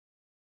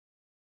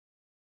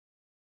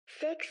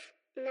6911758.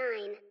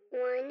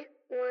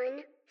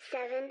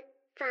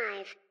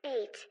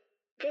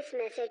 This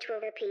message will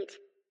repeat.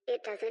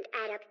 It doesn't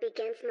add up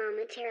begins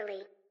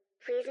momentarily.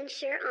 Please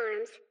ensure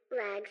arms,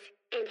 legs,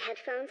 and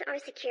headphones are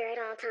secure at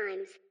all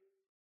times.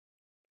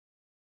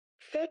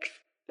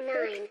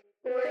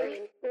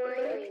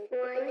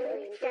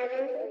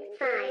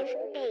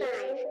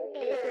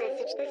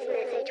 6911758. This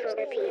message will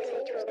repeat.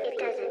 It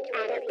doesn't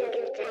add up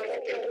begins.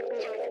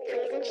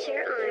 Please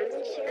ensure arms,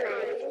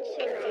 legs,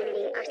 and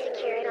vicinity are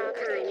secure at all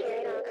times.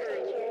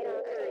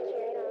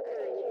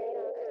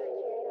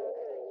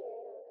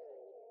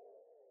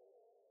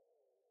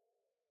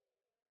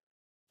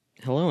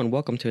 Hello and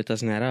welcome to It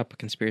Doesn't Add Up, a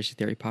conspiracy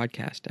theory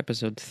podcast,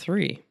 episode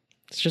 3.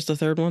 It's just the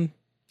third one?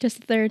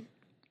 Just the third.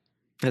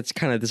 That's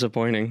kind of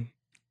disappointing.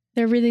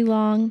 They're really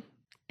long,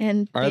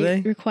 and they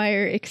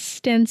require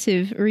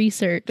extensive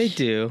research. They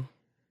do,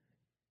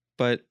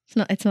 but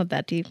It's not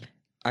that deep.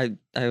 I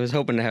was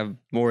hoping to have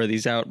more of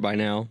these out by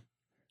now.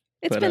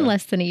 It's been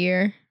less than a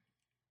year.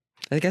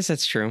 I guess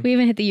that's true. We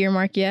haven't hit the year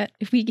mark yet.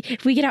 If we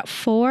get out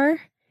 4,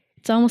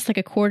 it's almost like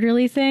a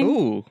quarterly thing.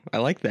 Ooh, I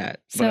like that,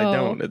 but I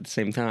don't at the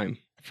same time.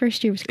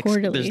 First year was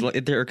quarterly.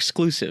 They're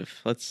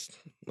exclusive. Let's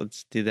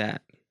do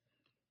that.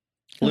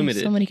 Oh,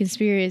 Limited. So many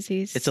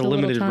conspiracies. It's a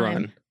limited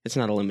run. It's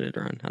not a limited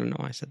run. I don't know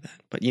why I said that,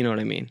 but you know what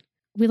I mean.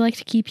 We like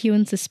to keep you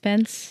in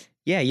suspense.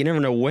 Yeah, you never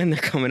know when they're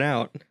coming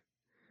out.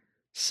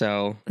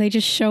 So they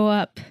just show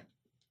up.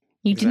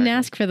 You didn't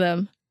ask for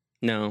them.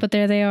 No. But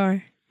there they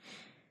are.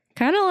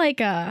 Kind of like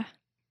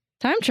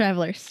time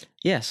travelers.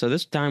 Yeah, so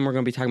this time we're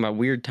going to be talking about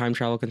weird time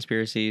travel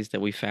conspiracies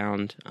that we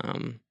found.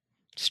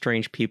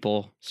 Strange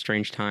people,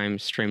 strange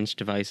times, strange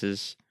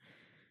devices.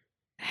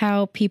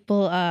 How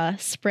people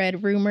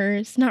spread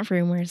rumors, not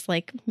rumors,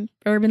 like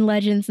urban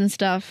legends and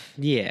stuff.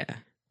 Yeah,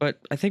 but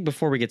I think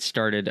before we get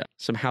started,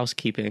 some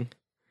housekeeping,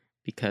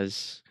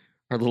 because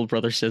our little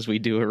brother says we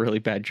do a really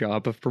bad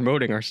job of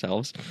promoting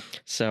ourselves.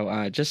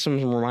 So just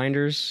some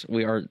reminders.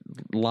 We are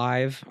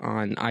live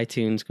on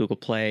iTunes, Google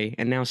Play,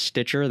 and now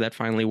Stitcher. That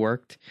finally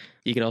worked.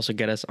 You can also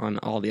get us on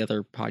all the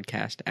other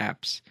podcast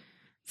apps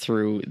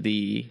through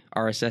the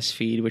RSS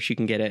feed, which you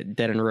can get at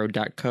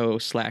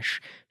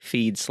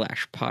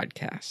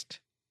deadendroad.co/feed/podcast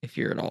if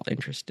you're at all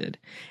interested.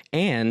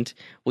 And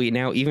we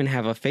now even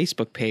have a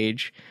Facebook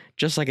page,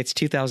 just like it's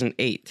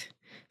 2008.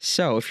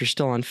 So if you're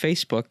still on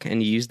Facebook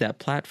and you use that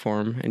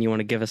platform and you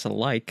want to give us a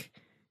like,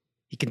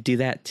 you can do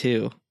that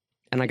too.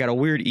 And I got a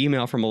weird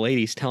email from a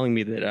lady telling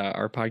me that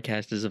our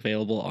podcast is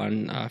available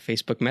on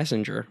Facebook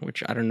Messenger,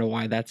 which I don't know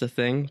why that's a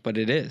thing, but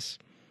it is.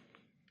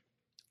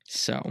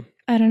 So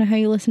I don't know how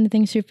you listen to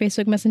things through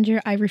Facebook Messenger.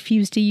 I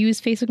refuse to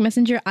use Facebook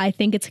Messenger. I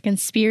think it's a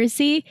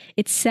conspiracy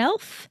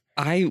itself.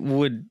 I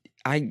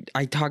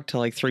talked to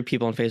like 3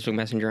 people on Facebook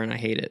Messenger and I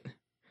hate it.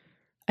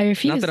 I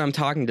refuse. Not that I'm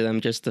talking to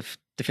them, just the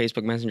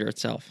Facebook Messenger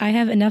itself. I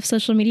have enough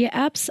social media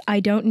apps.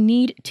 I don't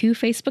need 2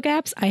 Facebook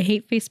apps. I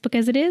hate Facebook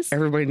as it is.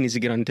 Everybody needs to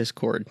get on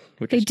Discord,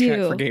 which is chat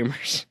for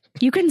gamers.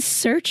 You can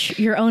search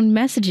your own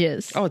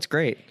messages. Oh, it's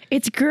great.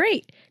 It's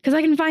great because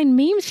I can find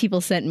memes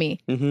people sent me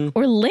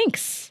or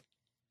links.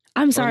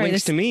 I'm sorry. Or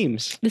links to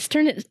memes.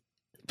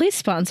 Please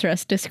sponsor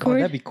us, Discord. Oh,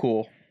 that'd be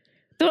cool.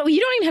 You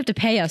don't even have to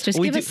pay us.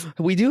 Just give us.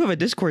 We do have a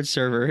Discord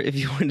server if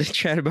you want to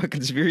chat about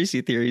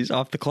conspiracy theories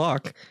off the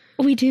clock.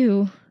 We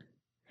do.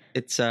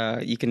 It's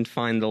you can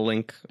find the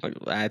link.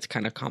 It's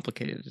kind of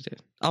complicated to do.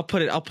 I'll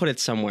put it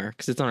somewhere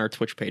because it's on our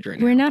Twitch page right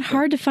now. We're not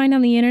hard to find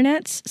on the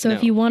internet, so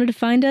if you wanted to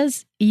find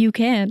us, you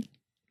can.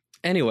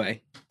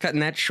 Anyway, cutting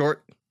that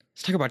short,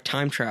 let's talk about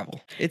time travel.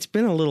 It's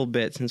been a little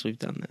bit since we've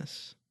done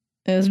this.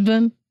 It's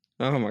been.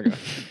 Oh my god.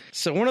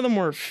 So one of the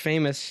more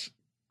famous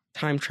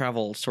time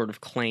travel sort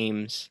of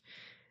claims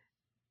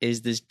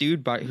is this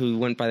dude who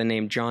went by the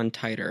name John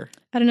Titor.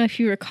 I don't know if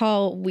you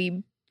recall,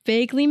 we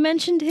vaguely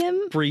mentioned him.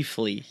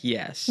 Briefly,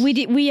 yes.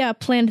 We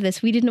planned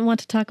this. We didn't want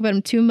to talk about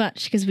him too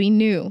much because we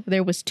knew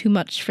there was too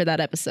much for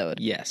that episode.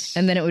 Yes.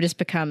 And then it would just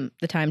become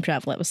the time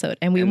travel episode.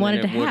 And we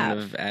wanted to have. It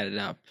wouldn't have added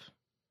up.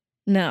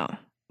 No.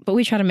 But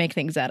we try to make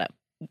things add up.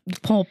 The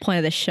whole point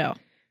of this show.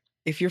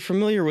 If you're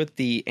familiar with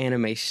the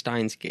anime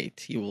Steins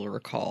Gate, you will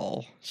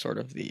recall sort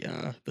of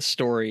the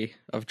story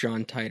of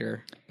John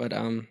Titor. But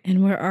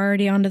and we're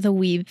already onto the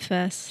Weeb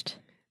Fest.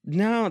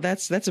 No,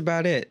 that's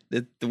about it.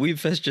 The Weeb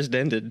Fest just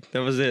ended.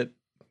 That was it.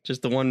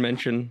 Just the one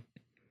mention.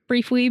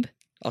 Brief Weeb.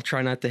 I'll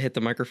try not to hit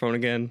the microphone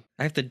again.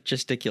 I have to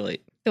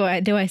gesticulate. Do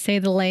I say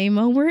the lame?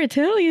 Oh, we're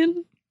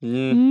Italian.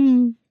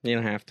 You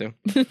don't have to.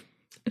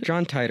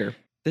 John Titor.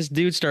 This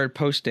dude started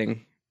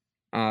posting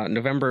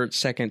November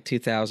 2nd,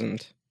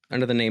 2000.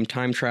 Under the name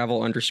Time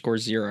Travel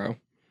 _0.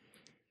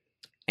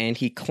 And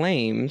he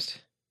claims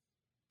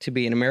to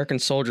be an American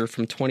soldier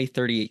from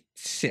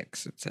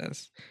 2036, it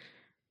says,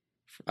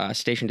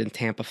 stationed in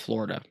Tampa,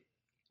 Florida.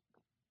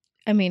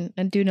 I mean,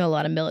 I do know a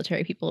lot of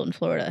military people in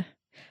Florida.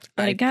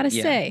 But I gotta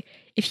say,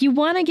 if you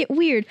want to get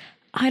weird,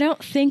 I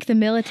don't think the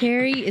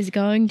military is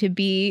going to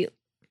be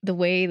the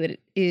way that it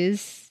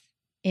is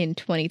in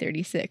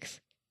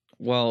 2036.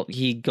 Well,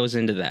 he goes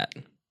into that.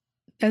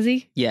 Does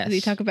he? Yes. Does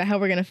he talk about how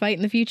we're going to fight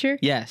in the future?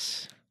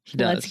 Yes. He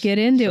does. Let's get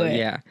into it.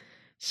 Yeah.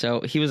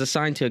 So he was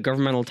assigned to a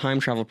governmental time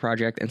travel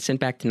project and sent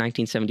back to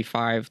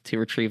 1975 to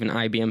retrieve an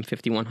IBM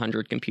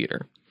 5100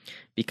 computer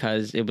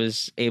because it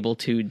was able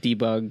to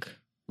debug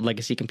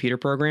legacy computer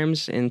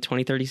programs in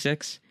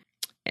 2036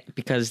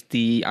 because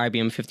the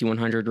IBM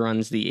 5100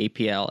 runs the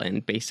APL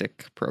and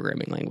basic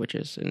programming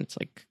languages, and it's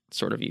like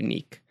sort of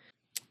unique.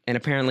 And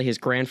apparently his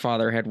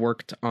grandfather had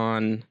worked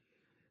on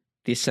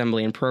the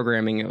assembly and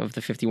programming of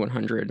the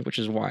 5100, which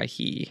is why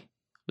he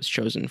was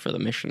chosen for the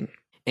mission.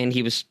 And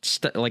he was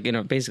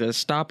basically a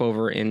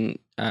stopover in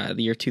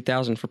the year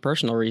 2000 for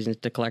personal reasons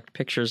to collect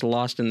pictures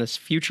lost in this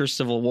future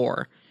civil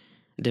war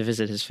to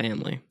visit his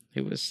family,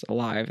 who was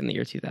alive in the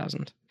year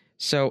 2000.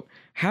 So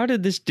how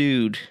did this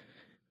dude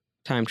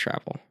time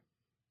travel?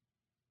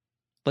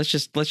 Let's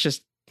just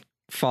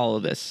follow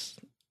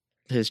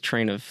his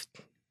train of,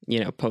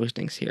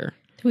 postings here.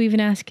 Do we even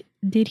ask,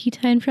 did he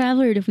time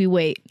travel or did we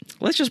wait?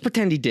 Let's just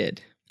pretend he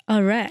did.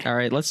 All right. All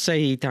right, let's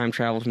say he time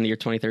traveled from the year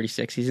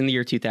 2036. He's in the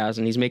year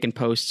 2000. He's making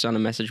posts on a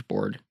message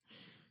board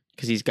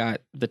because he's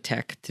got the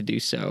tech to do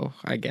so,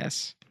 I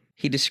guess.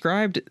 He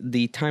described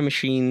the time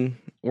machine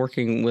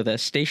working with a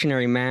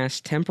stationary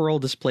mass temporal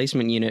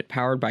displacement unit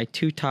powered by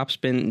two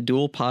topspin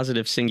dual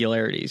positive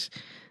singularities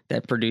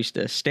that produced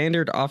a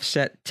standard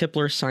offset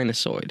Tipler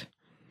sinusoid.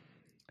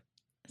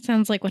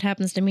 Sounds like what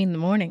happens to me in the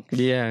morning.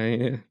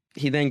 Yeah.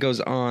 He then goes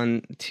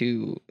on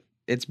to,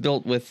 it's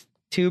built with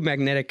two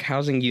magnetic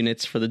housing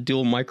units for the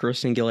dual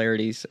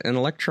microsingularities, an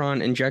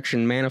electron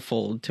injection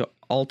manifold to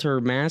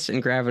alter mass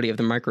and gravity of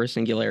the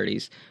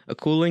microsingularities, a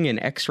cooling and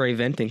X-ray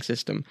venting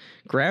system,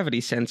 gravity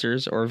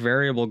sensors or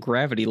variable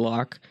gravity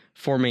lock,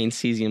 4 main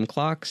cesium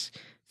clocks,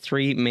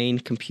 3 main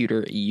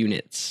computer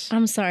units.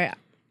 I'm sorry.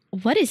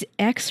 What is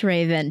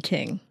X-ray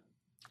venting?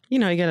 You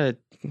gotta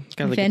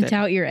vent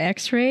out your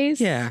X-rays?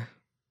 Yeah.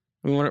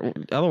 I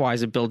mean,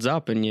 otherwise it builds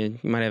up and you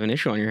might have an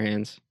issue on your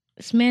hands.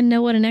 Does man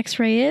know what an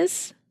X-ray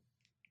is?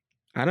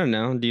 I don't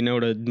know. Do you know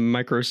what a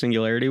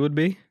microsingularity would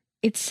be?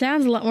 It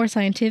sounds a lot more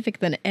scientific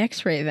than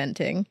X-ray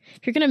venting.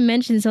 If you're going to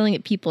mention something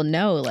that people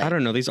know, I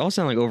don't know. These all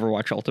sound like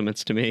Overwatch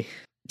ultimates to me.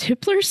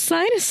 Tipler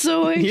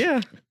sinusoid.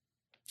 Yeah.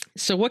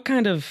 So what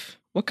kind of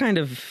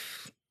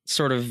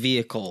sort of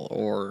vehicle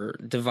or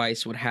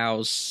device would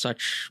house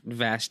such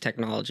vast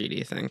technology, do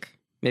you think?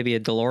 Maybe a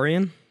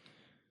DeLorean?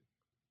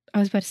 I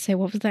was about to say,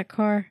 what was that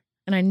car?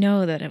 And I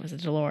know that it was a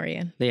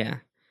DeLorean. Yeah.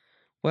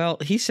 Well,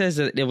 he says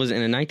that it was in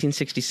a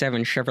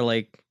 1967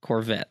 Chevrolet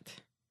Corvette.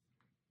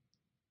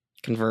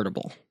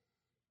 Convertible.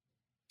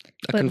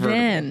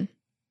 Then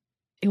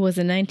it was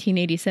a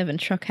 1987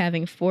 truck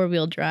having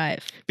 4-wheel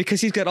drive.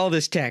 Because he's got all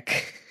this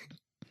tech.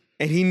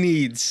 And he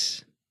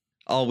needs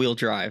all-wheel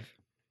drive.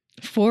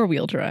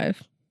 4-wheel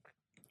drive.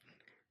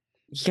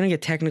 You gonna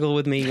get technical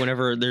with me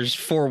whenever there's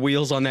 4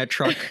 wheels on that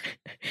truck?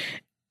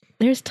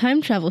 There's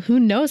time travel. Who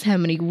knows how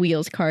many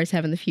wheels cars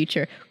have in the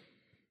future?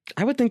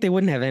 I would think they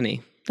wouldn't have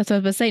any. That's what I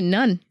was about to say.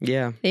 None.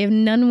 Yeah. They have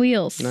none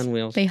wheels. None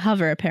wheels. They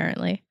hover,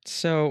 apparently.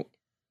 So.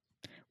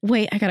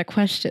 Wait, I got a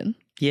question.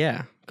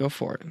 Yeah, go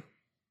for it.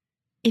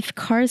 If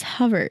cars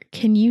hover,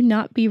 can you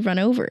not be run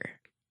over?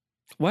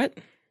 What?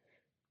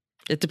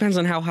 It depends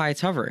on how high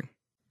it's hovering.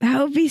 That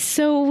would be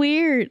so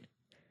weird.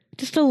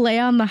 Just to lay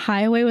on the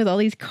highway with all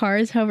these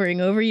cars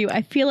hovering over you.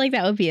 I feel like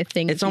that would be a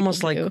thing. It's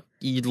almost like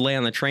you'd lay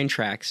on the train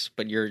tracks,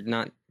 but you're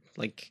not,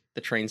 like,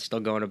 the train's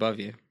still going above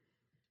you.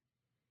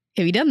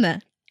 Have you done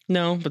that?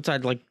 No,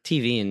 besides like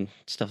TV and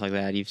stuff like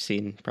that. You've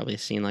seen probably a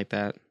scene like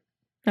that.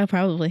 Oh,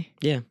 probably.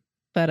 Yeah.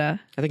 But I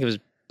think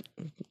it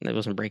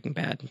wasn't Breaking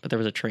Bad, but there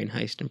was a train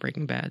heist in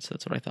Breaking Bad, so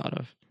that's what I thought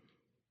of.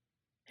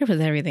 There was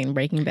everything in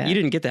Breaking Bad. You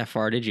didn't get that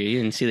far, did you?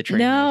 You didn't see the train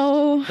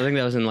No. heist. I think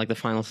that was in like the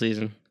final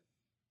season.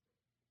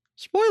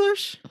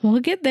 Spoilers. We'll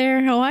get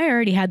there. Oh, I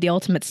already had the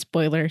ultimate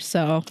spoiler,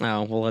 so.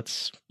 Oh, well,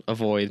 let's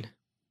avoid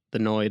the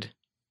Noid.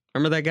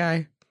 Remember that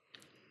guy?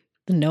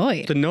 The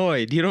Noid? The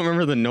Noid. You don't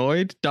remember the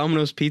Noid?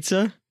 Domino's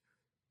Pizza?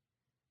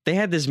 They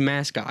had this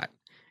mascot,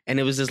 and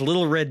it was this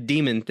little red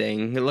demon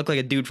thing. It looked like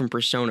a dude from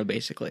Persona,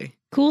 basically.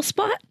 Cool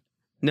Spot?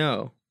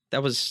 No,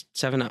 that was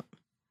 7-Up.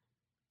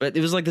 But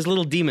it was like this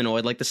little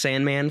demonoid, like the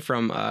Sandman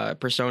from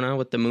Persona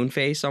with the moon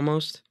face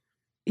almost.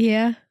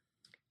 Yeah.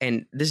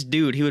 And this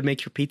dude, he would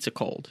make your pizza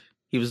cold.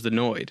 He was the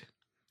Noid.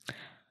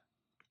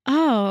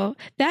 Oh,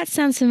 that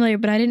sounds familiar,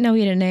 but I didn't know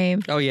he had a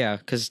name. Oh, yeah,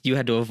 because you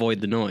had to avoid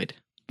the Noid.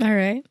 All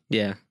right.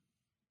 Yeah.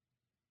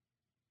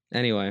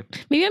 Anyway.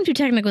 Maybe I'm too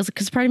technical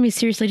because part of me is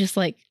seriously just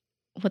like,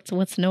 what's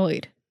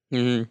Noid?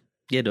 Mm-hmm.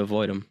 You had to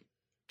avoid him.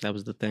 That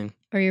was the thing.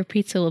 Or your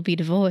pizza will be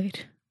devoid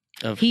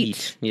of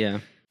heat. Yeah.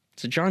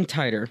 So John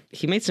Titor,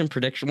 he made some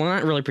predictions. Well,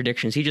 not really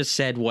predictions. He just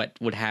said what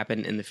would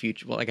happen in the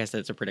future. Well, I guess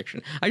that's a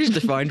prediction. I just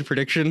defined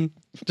prediction,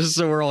 just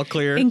so we're all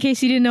clear. In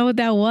case you didn't know what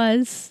that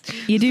was,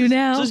 you do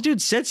now. So this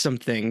dude said some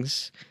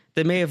things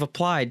that may have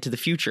applied to the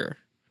future.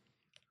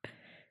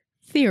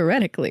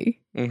 Theoretically.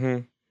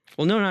 Mm-hmm.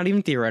 Well, no, not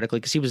even theoretically,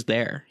 because he was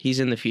there. He's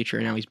in the future,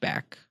 and now he's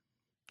back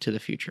to the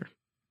future.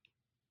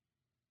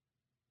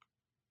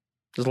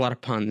 There's a lot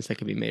of puns that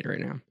could be made right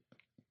now.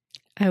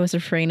 I was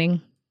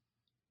refraining.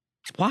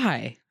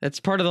 Why? That's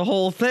part of the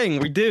whole thing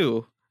we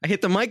do. I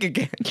hit the mic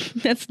again.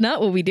 That's not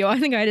what we do. I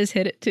think I just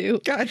hit it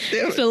too. God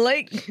damn it. So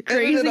like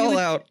crazy. Edit it all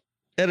out.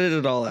 Edit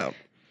it all out.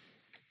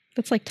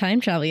 That's like time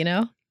travel, you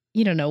know?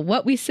 You don't know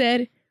what we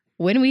said,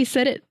 when we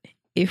said it,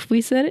 if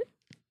we said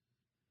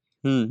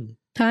it.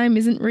 Time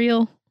isn't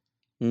real.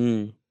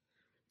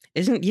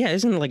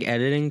 Isn't like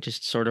editing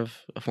just sort of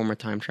a form of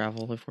time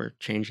travel if we're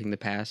changing the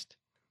past?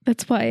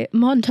 That's why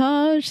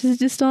montage is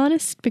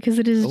dishonest, because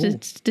it is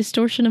just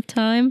distortion of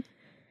time.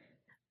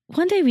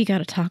 One day we got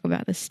to talk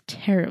about this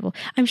terrible.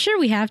 I'm sure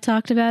we have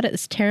talked about it.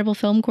 This terrible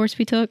film course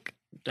we took.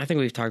 I think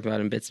we've talked about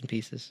it in bits and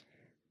pieces.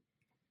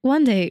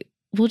 One day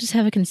we'll just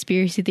have a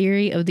conspiracy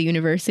theory of the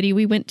university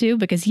we went to,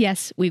 because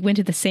yes, we went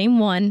to the same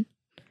one.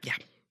 Yeah.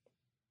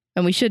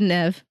 And we shouldn't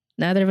have.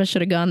 Neither of us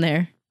should have gone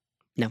there.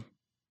 No.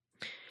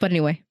 But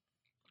anyway.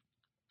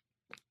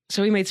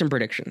 So he made some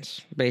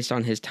predictions based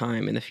on his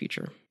time in the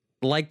future.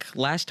 Like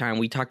last time,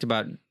 we talked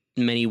about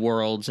many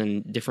worlds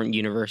and different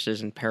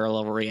universes and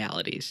parallel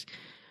realities.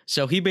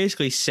 So he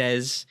basically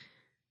says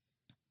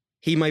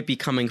he might be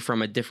coming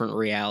from a different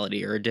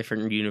reality or a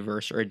different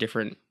universe or a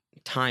different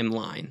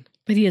timeline.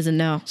 But he doesn't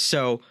know.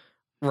 So,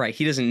 right,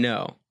 he doesn't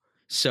know.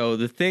 So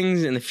the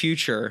things in the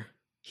future,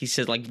 he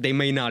said, like, they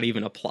may not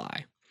even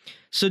apply.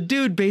 So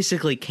dude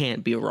basically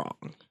can't be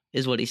wrong,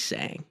 is what he's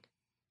saying.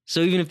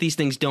 So even if these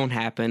things don't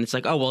happen, it's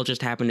like, oh, well, it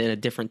just happened in a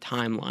different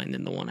timeline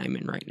than the one I'm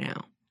in right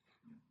now.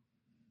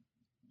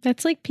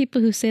 That's like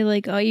people who say,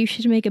 like, oh, you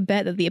should make a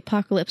bet that the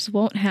apocalypse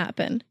won't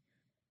happen.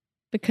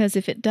 Because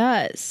if it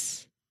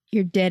does,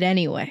 you're dead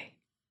anyway.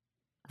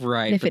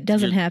 Right. And if it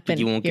doesn't happen,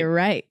 you're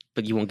right.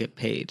 But you won't get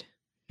paid.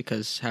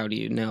 Because how do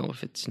you know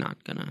if it's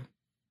not gonna...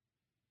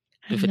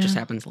 If it just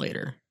happens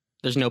later?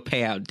 There's no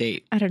payout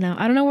date. I don't know.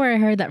 I don't know where I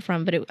heard that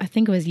from, but I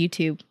think it was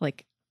YouTube,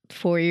 like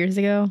 4 years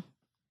ago.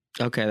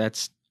 Okay,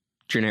 that's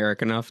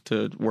generic enough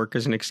to work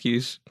as an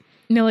excuse.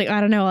 No, like,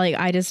 I don't know. Like,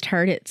 I just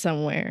heard it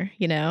somewhere,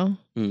 you know?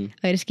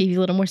 I just gave you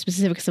a little more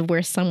specifics of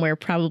where somewhere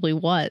probably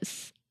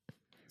was.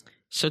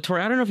 So,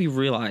 Tori, I don't know if you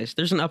realize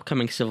there's an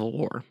upcoming civil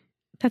war.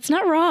 That's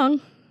not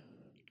wrong.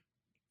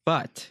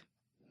 But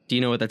do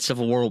you know what that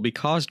civil war will be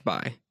caused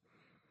by?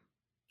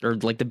 Or,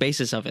 like, the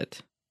basis of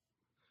it?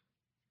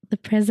 The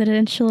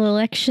presidential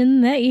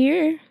election that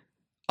year?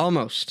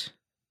 Almost.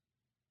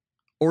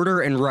 Order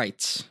and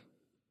rights.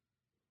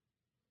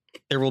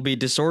 There will be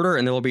disorder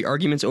and there will be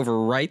arguments over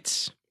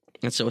rights.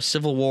 And so a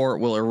civil war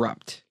will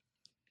erupt,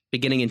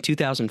 beginning in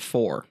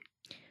 2004.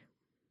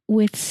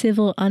 With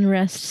civil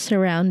unrest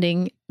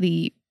surrounding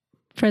the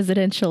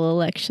presidential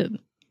election.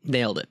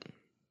 Nailed it.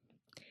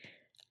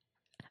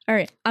 All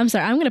right. I'm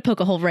sorry. I'm going to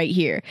poke a hole right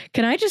here.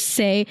 Can I just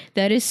say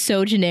that is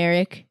so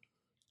generic?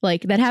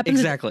 Like, that happens.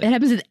 Exactly. That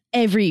happens with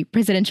every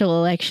presidential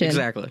election.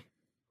 Exactly.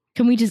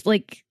 Can we just,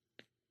 like...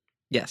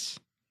 Yes.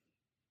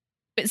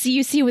 But so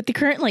you see with the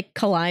current, like,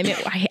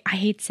 climate... I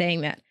hate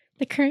saying that.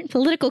 The current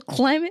political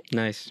climate...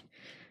 Nice.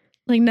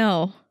 Like,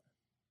 no.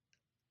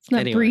 It's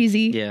not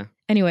breezy. Yeah.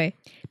 Anyway,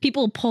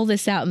 people pull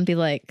this out and be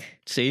like,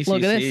 look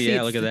at this. See,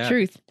 yeah, look at that.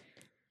 Truth.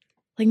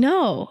 Like,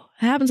 no.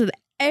 It happens with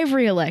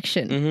every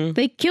election. Mm-hmm.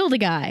 They killed a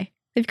guy.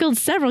 They've killed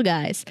several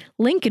guys.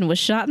 Lincoln was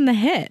shot in the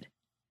head.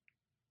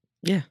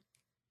 Yeah.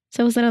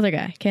 So was that other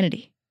guy,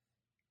 Kennedy.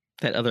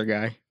 That other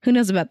guy. Who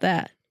knows about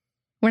that?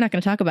 We're not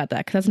going to talk about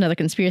that because that's another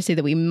conspiracy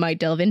that we might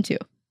delve into.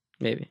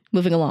 Maybe.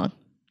 Moving along.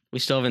 We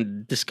still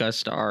haven't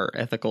discussed our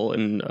ethical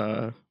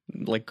and,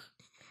 like,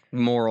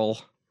 moral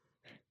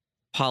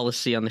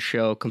policy on the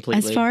show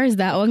completely. As far as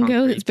that one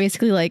goes, it's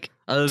basically like,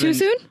 too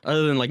soon?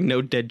 Other than, like,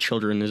 no dead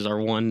children is our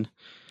one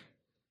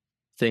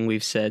thing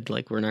we've said,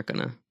 like, we're not going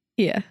to.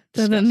 Yeah.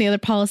 So then the other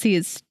policy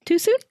is too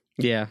soon?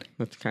 Yeah,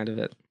 that's kind of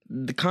it.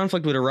 The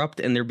conflict would erupt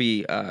and there'd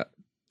be,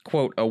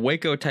 quote, a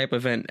Waco-type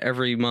event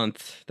every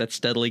month that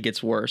steadily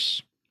gets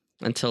worse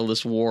until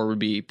this war would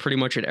be pretty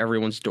much at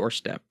everyone's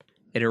doorstep.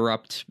 It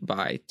erupt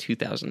by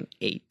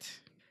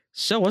 2008.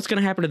 So what's going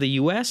to happen to the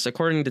U.S.?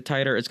 According to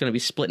Titer, it's going to be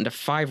split into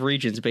 5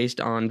 regions based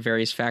on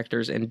various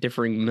factors and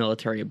differing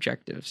military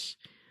objectives.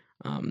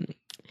 And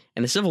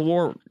the Civil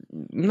War,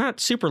 not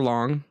super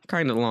long,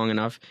 kind of long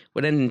enough,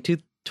 would end in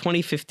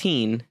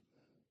 2015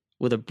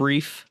 with a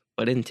brief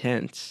but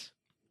intense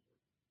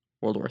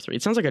World War III.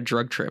 It sounds like a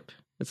drug trip.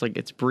 It's like,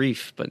 it's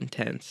brief but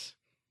intense,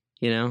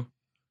 you know?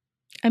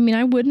 I mean,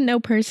 I wouldn't know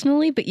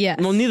personally, but yes.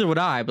 Well, neither would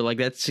I, but like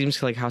that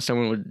seems like how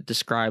someone would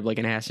describe like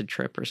an acid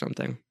trip or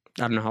something.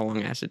 I don't know how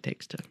long acid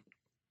takes to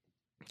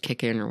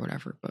kick in or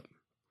whatever, but...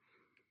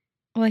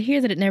 Well, I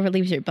hear that it never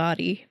leaves your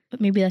body, but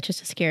maybe that's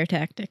just a scare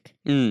tactic.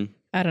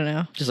 I don't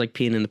know. Just like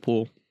peeing in the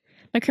pool.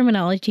 My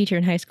criminology teacher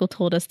in high school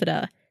told us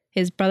that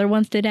his brother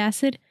once did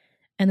acid,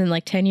 and then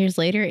like 10 years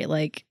later, it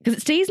like... Because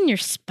it stays in your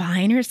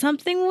spine or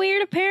something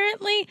weird,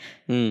 apparently.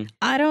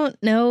 I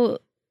don't know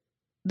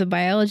the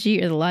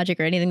biology or the logic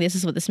or anything. This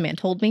is what this man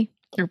told me.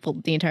 Or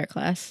the entire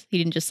class. He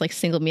didn't just like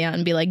single me out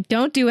and be like,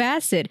 don't do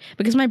acid.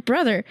 Because my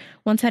brother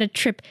once had a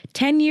trip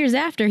 10 years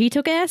after he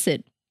took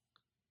acid.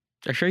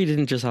 Are you sure he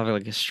didn't just have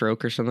like a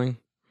stroke or something?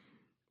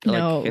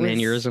 No, like an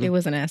aneurysm? It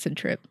was an acid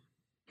trip.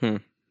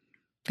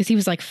 Because he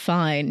was like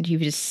fine. He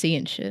was just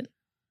seeing shit.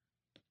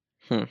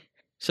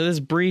 So this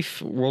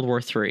brief World War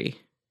III,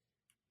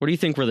 what do you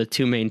think were the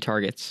two main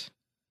targets?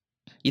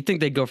 You'd think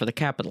they'd go for the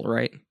capital,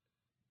 right?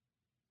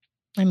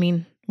 I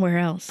mean, where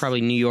else?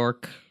 Probably New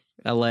York,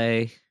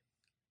 LA,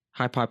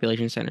 high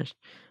population centers.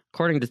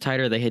 According to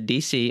Titer, they hit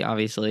DC,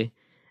 obviously,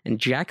 and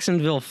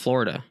Jacksonville,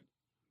 Florida.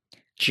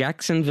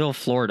 Jacksonville,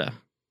 Florida.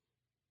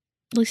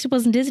 At least it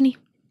wasn't Disney.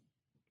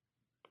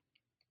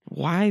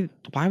 Why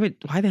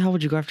the hell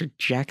would you go after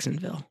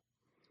Jacksonville?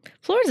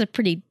 Florida's a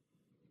pretty,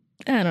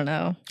 I don't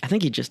know. I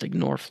think you just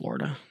ignore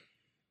Florida.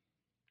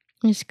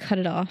 Just cut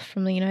it off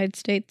from the United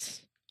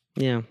States.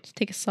 Yeah. Just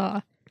take a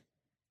saw.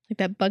 Like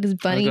that Bugs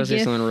Bunny I was going to say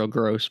gif. something real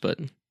gross, but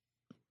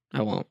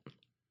I won't.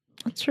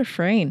 Let's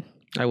refrain.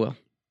 I will.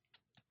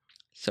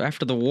 So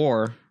after the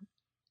war,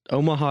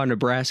 Omaha,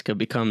 Nebraska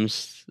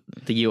becomes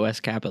the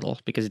U.S. capital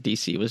because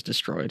D.C. was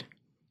destroyed.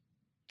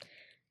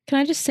 Can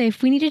I just say,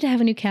 if we needed to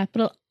have a new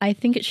capital, I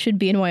think it should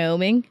be in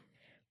Wyoming.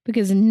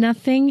 Because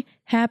nothing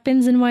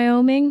happens in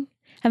Wyoming.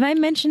 Have I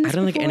mentioned this I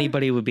don't think before?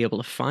 anybody would be able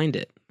to find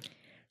it.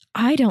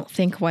 I don't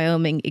think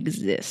Wyoming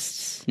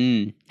exists.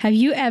 Have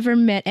you ever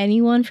met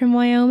anyone from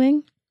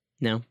Wyoming?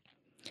 No.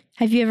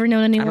 Have you ever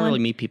known anyone I don't really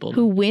meet people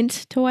who went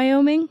to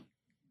Wyoming?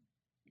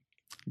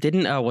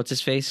 Didn't, what's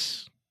his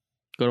face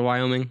go to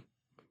Wyoming?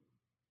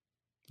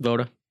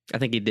 Voda? I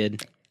think he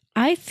did.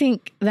 I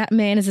think that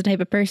man is the type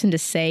of person to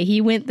say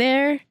he went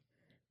there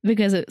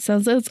because it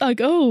sounds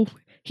like, oh,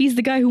 he's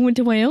the guy who went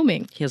to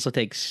Wyoming. He also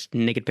takes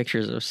naked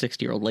pictures of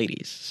 60-year-old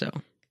ladies, so.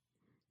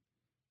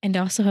 And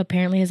also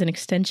apparently has an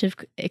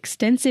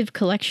extensive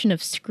collection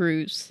of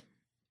screws.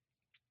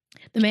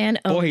 The man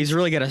owns... Boy, he's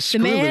really got a screw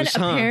The man loose,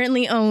 huh?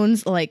 apparently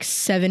owns like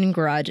 7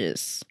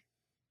 garages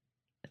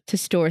to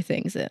store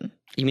things in.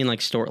 You mean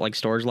like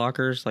storage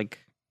lockers? Like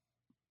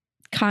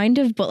Kind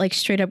of, but like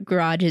straight up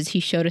garages. He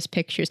showed us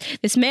pictures.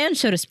 This man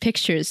showed us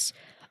pictures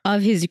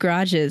of his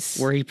garages.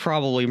 where he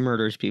probably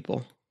murders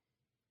people.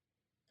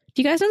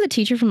 Do you guys know the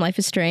teacher from Life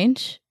is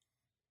Strange?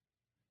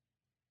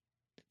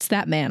 It's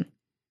that man.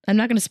 I'm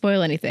not going to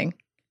spoil anything.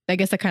 I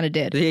guess I kind of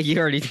did. Yeah,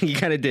 you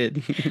kind of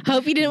did.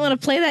 Hope you didn't want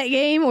to play that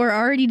game or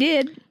already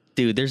did.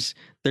 Dude,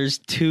 there's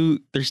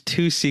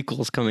two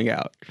sequels coming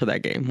out for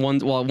that game.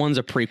 One's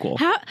a prequel.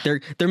 How?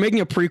 They're making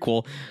a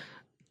prequel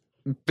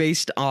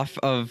based off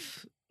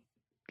of,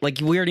 like,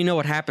 we already know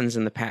what happens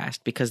in the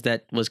past because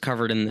that was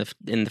covered in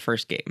the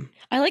first game.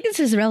 I like this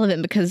is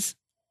relevant because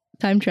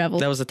time travel.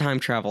 That was a time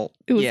travel.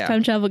 It was a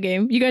time travel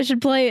game. You guys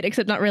should play it,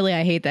 except not really.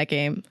 I hate that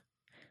game,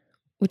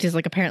 which is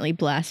like apparently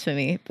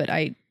blasphemy, but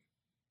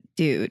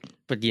dude.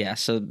 But yeah,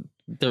 so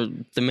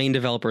the main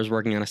developer is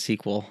working on a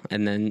sequel,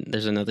 and then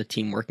there's another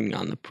team working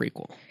on the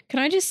prequel. Can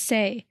I just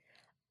say,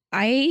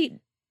 I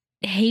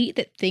hate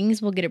that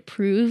things will get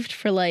approved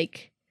for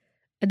like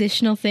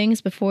additional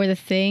things before the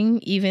thing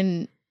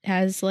even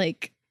has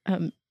like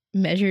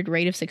measured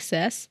rate of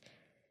success.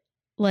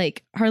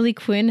 Like Harley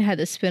Quinn had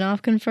the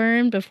spinoff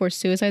confirmed before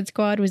Suicide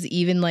Squad was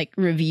even like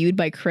reviewed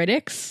by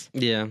critics.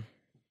 Yeah.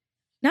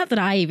 Not that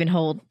I even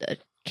hold a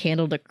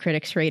candle to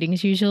critics'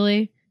 ratings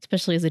usually,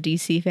 especially as a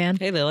DC fan.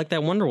 Hey, they like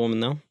that Wonder Woman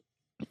though.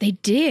 They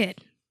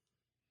did.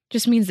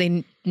 Just means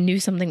they knew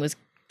something was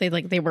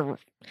they were.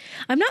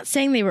 I'm not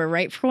saying they were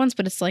right for once,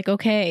 but it's like,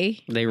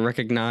 okay. They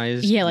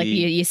recognized. Yeah, like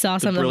you saw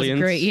something that was brilliance.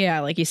 great.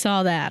 Yeah, like you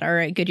saw that. All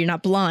right, good. You're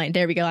not blind.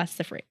 There we go. That's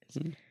the phrase.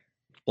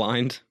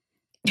 Blind.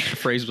 The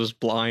phrase was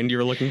blind you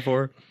were looking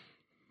for.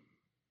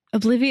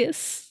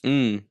 Oblivious.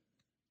 Mm.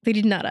 They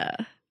did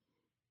not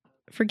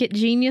forget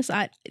genius.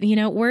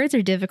 Words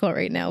are difficult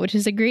right now, which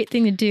is a great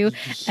thing to do,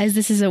 as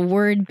this is a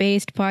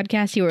word-based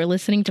podcast. You are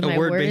listening to my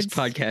words. A word-based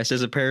podcast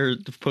as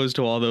opposed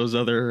to all those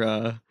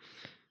other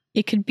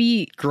it could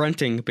be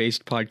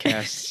grunting-based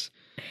podcasts.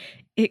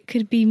 It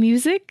could be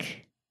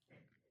music.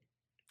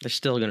 There's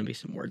still going to be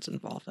some words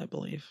involved, I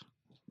believe.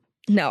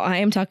 No, I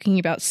am talking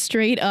about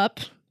straight up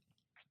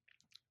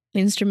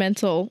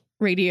instrumental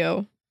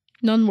radio.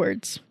 None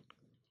words.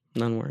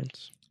 None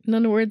words.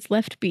 None words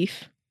left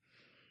beef.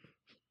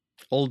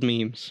 Old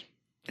memes.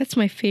 That's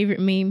my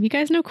favorite meme. You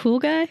guys know Cool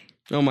Guy?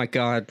 Oh my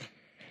god.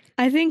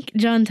 I think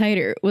John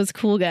Titer was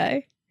Cool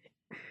Guy.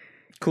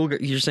 Cool Guy.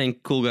 You're saying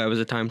Cool Guy was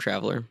a time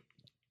traveler.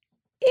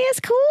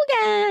 Yes, Cool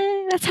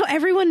Guy. That's how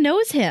everyone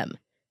knows him.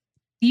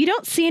 You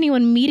don't see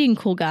anyone meeting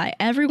Cool Guy.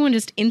 Everyone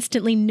just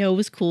instantly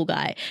knows Cool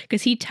Guy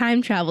because he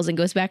time travels and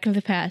goes back into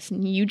the past,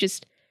 and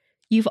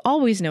you've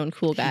always known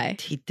Cool Guy.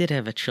 He did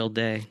have a chill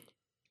day.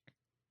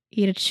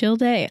 He had a chill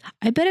day.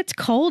 I bet it's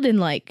cold in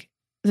like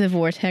the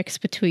vortex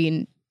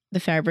between the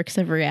fabrics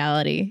of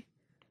reality.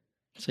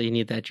 So you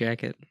need that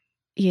jacket.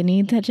 You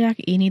need that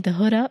jacket. You need the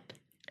hood up.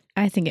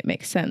 I think it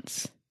makes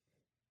sense.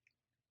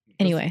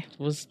 Anyway.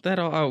 Was that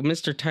all? Oh,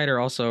 Mr.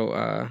 Titer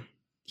also,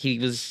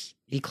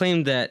 he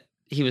claimed that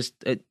he was,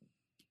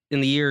 in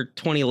the year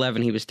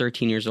 2011, he was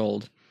 13 years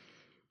old.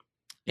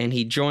 And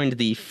he joined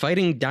the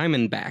Fighting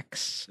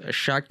Diamondbacks, a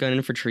shotgun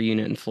infantry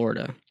unit in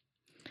Florida.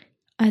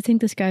 I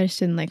think this guy just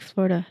didn't like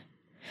Florida.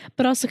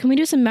 But also, can we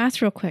do some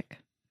math real quick?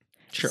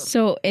 Sure.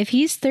 So if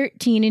he's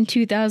 13 in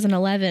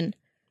 2011,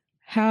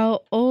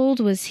 How old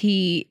was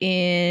he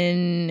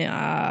in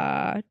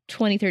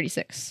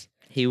 2036?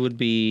 He would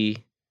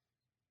be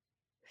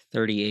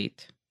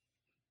 38.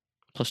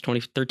 Plus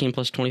 20, 13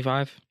 plus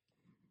 25.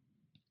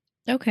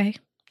 Okay.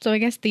 So I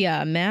guess the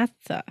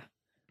math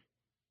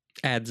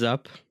Adds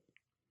up.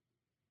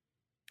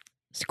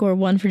 score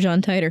 1 for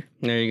John Titor.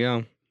 There you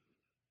go.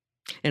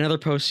 In other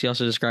posts, he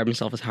also described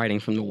himself as hiding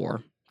from the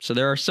war. So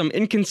there are some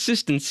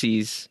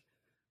inconsistencies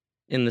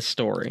in the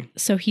story.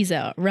 So he's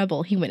a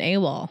rebel. He went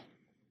AWOL.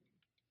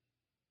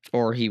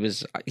 Or he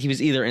was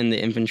either in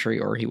the infantry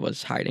or he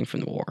was hiding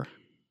from the war.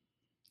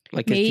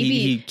 Like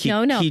Maybe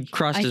he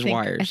crossed his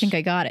wires. I think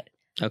I got it.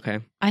 Okay.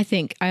 I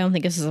don't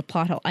think this is a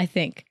plot hole. I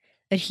think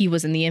that he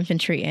was in the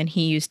infantry and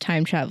he used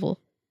time travel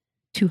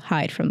to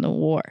hide from the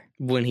war.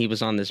 When he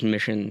was on this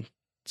mission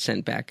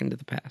sent back into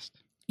the past.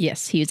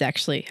 Yes, he was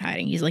actually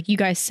hiding. He's like, you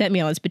guys sent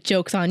me all this, but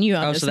joke's on you.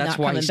 I'm just so that's not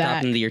why he coming stopped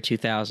back. in the year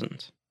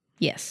 2000.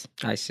 Yes.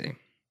 I see.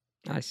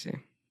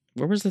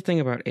 Where was the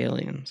thing about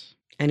aliens?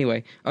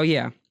 Anyway, oh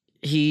yeah.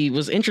 He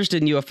was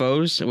interested in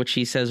UFOs, which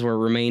he says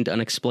remained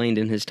unexplained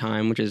in his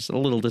time, which is a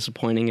little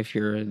disappointing if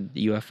you're a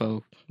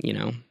UFO,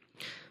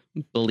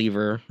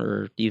 believer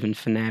or even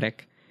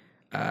fanatic.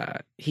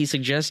 He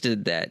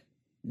suggested that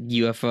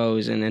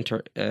UFOs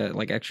and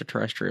like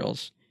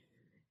extraterrestrials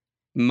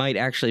might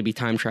actually be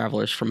time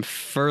travelers from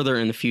further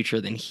in the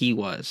future than he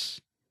was.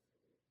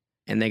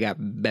 And they got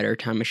better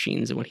time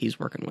machines than what he's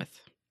working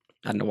with.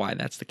 I don't know why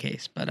that's the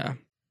case, but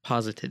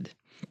posited.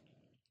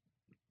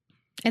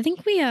 I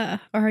think we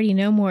already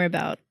know more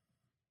about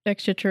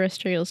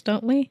extraterrestrials,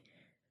 don't we?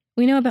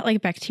 We know about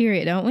like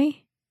bacteria, don't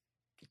we?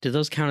 Do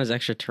those count as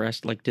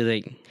extraterrestrial? Like, do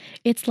they?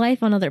 It's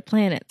life on other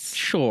planets.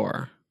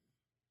 Sure.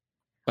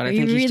 But I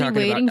think he's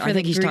talking about. I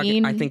think he's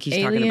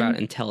talking about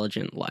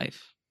intelligent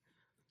life.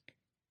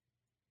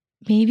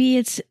 Maybe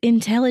it's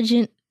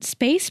intelligent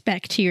space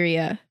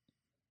bacteria.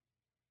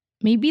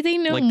 Maybe they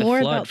know like more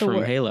the flood about the from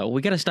world. Halo.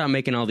 We got to stop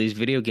making all these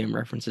video game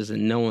references that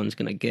no one's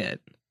gonna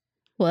get.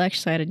 Well,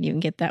 actually, I didn't even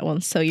get that one.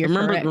 So you're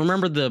correct.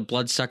 Remember the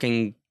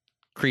blood-sucking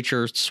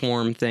creature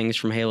swarm things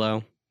from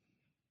Halo?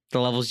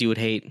 The levels you would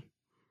hate.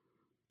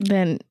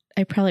 Then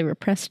I probably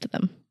repressed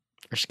them.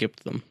 Or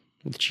skipped them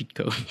with cheat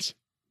codes.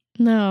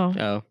 No.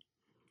 Oh.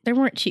 There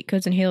weren't cheat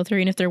codes in Halo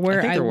 3, and if there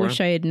were, I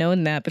wish I had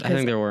known that because I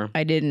think there were.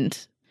 I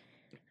didn't.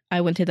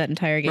 I went through that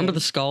entire game. Remember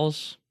the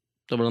skulls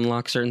that would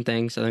unlock certain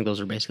things? I think those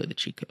are basically the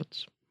cheat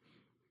codes.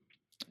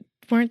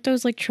 Weren't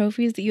those like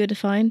trophies that you had to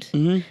find?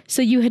 Mm-hmm.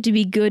 So you had to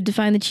be good to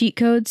find the cheat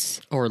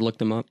codes? Or look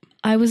them up.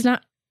 I was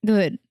not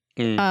good.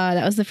 Mm.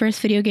 That was the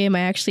first video game I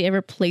actually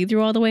ever played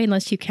through all the way,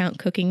 unless you count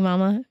Cooking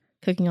Mama,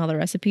 cooking all the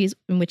recipes,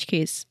 in which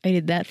case I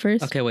did that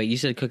first. Okay, wait, you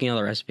said cooking all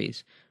the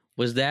recipes.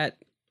 Was that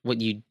what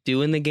you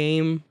do in the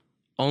game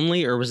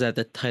only, or was that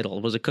the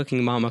title? Was it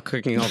Cooking Mama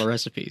cooking all the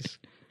recipes?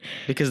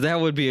 Because that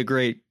would be a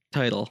great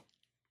title.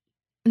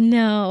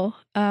 No,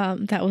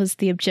 that was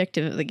the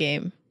objective of the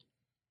game.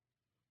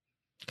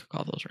 Cook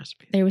all those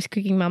recipes. There was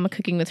Cooking Mama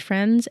cooking with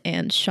friends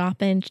and Shop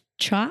and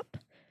Chop,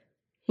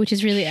 which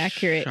is really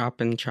accurate.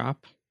 Shop and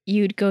Chop?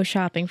 You'd go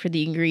shopping for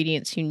the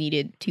ingredients you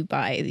needed to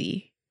buy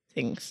the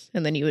things,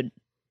 and then you would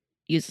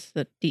use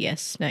the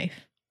DS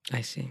knife.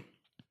 I see.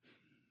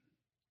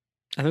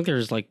 I think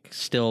there's like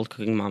still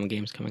Cooking Mama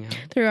games coming out.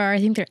 There are. I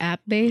think they're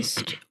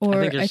app-based,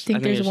 or I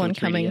think there's one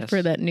coming 3DS.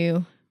 for that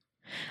new.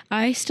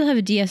 I still have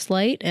a DS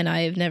Lite, and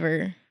I have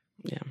never.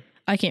 Yeah.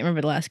 I can't remember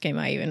the last game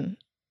I even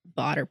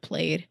bought or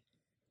played.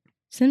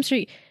 Sims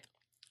 3.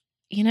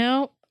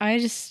 I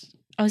was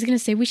gonna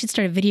say we should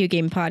start a video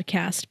game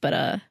podcast,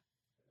 but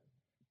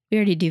we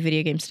already do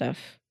video game stuff.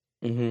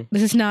 Mm-hmm.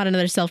 This is not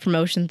another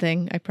self-promotion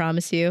thing. I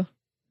promise you.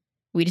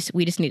 We just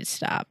need to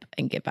stop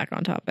and get back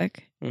on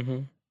topic.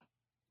 Mm-hmm.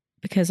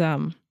 Because I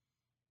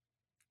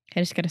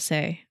just gotta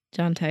say,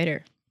 John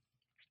Titor,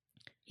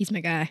 he's my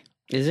guy.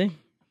 Is he?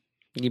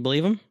 You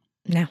believe him?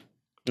 No.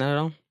 Not at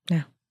all?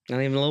 No.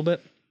 Not even a little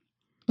bit?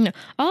 No.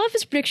 All of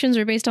his predictions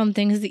are based on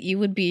things that you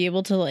would be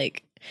able to,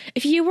 like,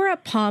 if you were a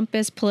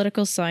pompous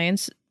political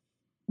science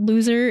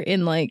loser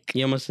in, like...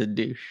 You almost said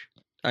douche.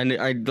 I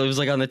was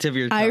like on the tip of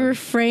your tongue. I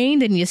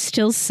refrained and you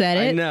still said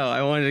it. I know.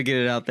 I wanted to get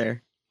it out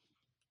there.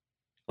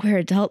 We're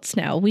adults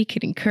now. We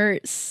can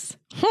curse.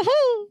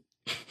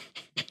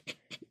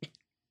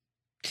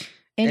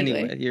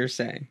 Anyway, you're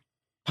saying.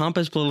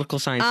 Pompous political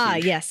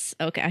science. Yes.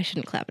 Okay, I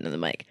shouldn't clap into the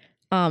mic.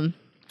 Man,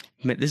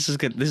 this is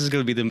good. This is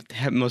going to be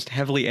the most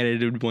heavily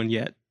edited one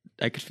yet.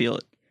 I could feel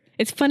it.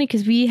 It's funny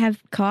because we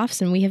have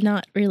coughs and we have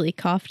not really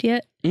coughed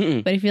yet.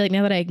 Mm-mm. But I feel like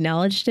now that I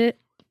acknowledged it,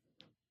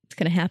 it's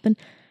going to happen.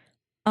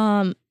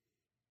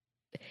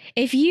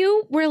 If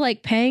you were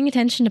like paying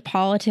attention to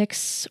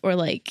politics or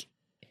like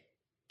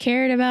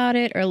cared about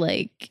it or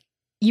like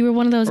you were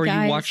one of those guys.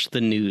 Or you watched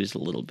the news a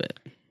little bit.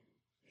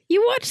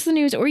 You watched the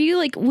news or you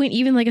like went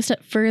even like a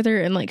step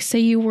further and like say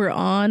you were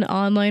on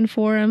online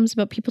forums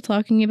about people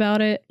talking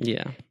about it.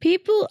 Yeah.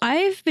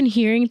 I've been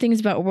hearing things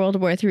about World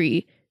War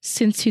III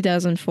since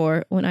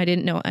 2004 when I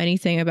didn't know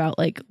anything about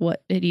like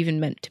what it even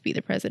meant to be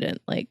the president.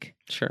 Like,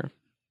 sure.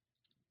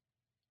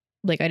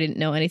 like I didn't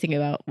know anything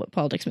about what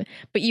politics meant.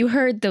 But you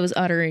heard those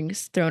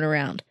utterings thrown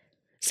around.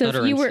 So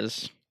if you were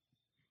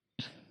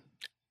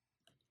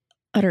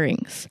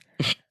utterings.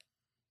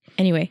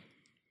 Anyway,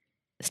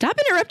 stop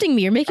interrupting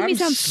me. You're making me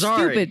sound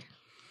stupid.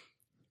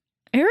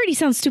 I already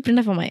sound stupid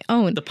enough on my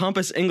own. The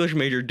pompous English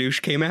major douche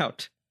came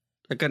out.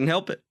 I couldn't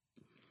help it.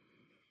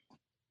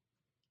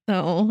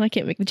 Oh, I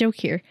can't make the joke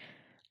here.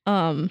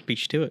 Beat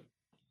you to it.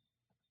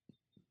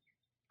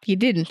 You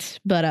didn't,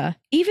 but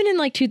even in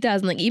like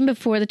 2000, like even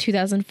before the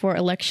 2004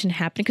 election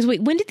happened, because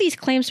wait, when did these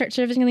claims start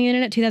surfacing on the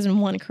internet?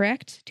 2001,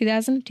 correct?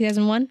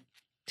 2001?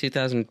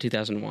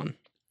 2001.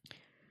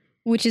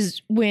 Which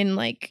is when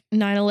like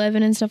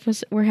 9/11 and stuff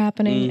were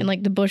happening, and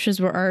like the Bushes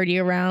were already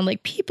around.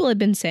 Like people had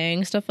been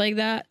saying stuff like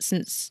that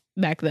since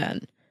back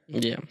then.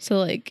 Yeah. So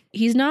like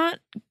he's not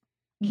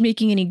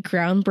making any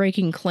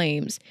groundbreaking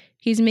claims.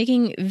 He's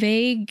making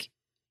vague.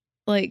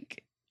 I'm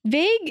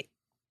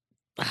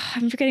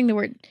forgetting the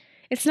word.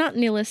 It's not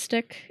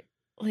nihilistic,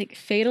 like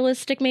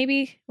fatalistic,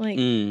 maybe. Like,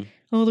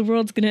 oh, the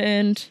world's gonna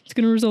end. It's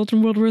gonna result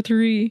in World War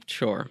III.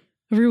 Sure.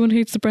 Everyone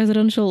hates the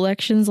presidential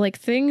elections. Like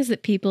things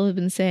that people have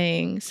been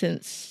saying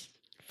since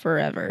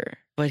forever.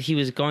 But he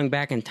was going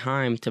back in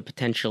time to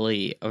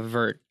potentially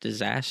avert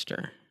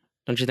disaster.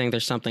 Don't you think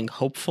there's something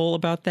hopeful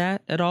about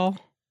that at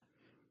all?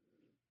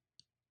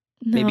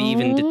 No. Maybe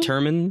even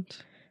determined?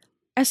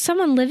 As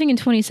someone living in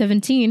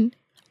 2017,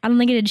 I don't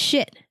think it did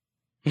shit.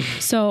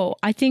 So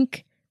I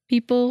think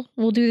people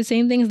will do the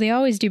same things they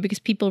always do because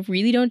people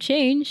really don't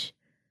change.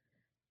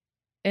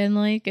 And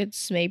like,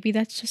 maybe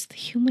that's just the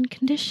human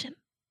condition.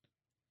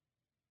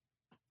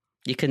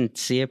 You couldn't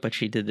see it, but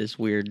she did this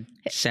weird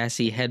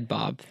sassy head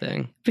bob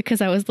thing.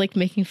 Because I was like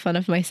making fun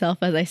of myself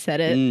as I said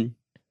it.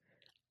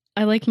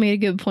 I like made a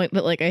good point,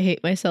 but like I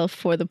hate myself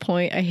for the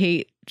point. I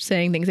hate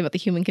saying things about the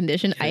human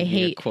condition. I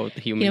hate quote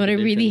the human. You know what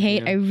condition, I really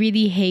hate? Yeah. I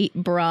really hate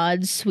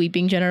broad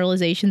sweeping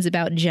generalizations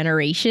about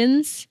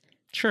generations.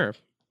 Sure.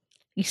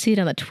 You see it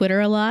on the Twitter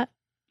a lot.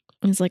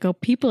 It's like, oh,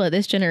 people of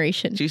this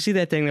generation. Do you see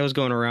that thing that was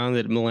going around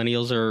that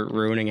millennials are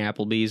ruining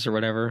Applebee's or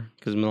whatever?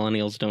 Because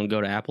millennials don't go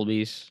to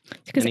Applebee's.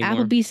 Because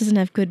Applebee's doesn't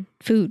have good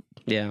food.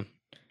 Yeah.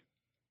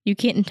 You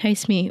can't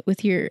entice me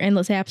with your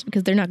endless apps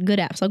because they're not good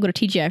apps. I'll go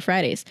to TGI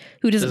Fridays.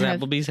 Who doesn't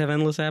have... Does Applebee's have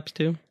endless apps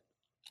too?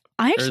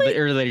 I actually...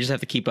 Or do they just have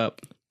to keep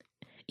up?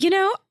 You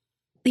know,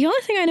 the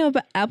only thing I know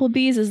about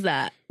Applebee's is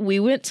that we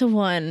went to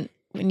one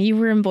when you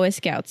were in Boy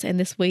Scouts and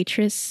this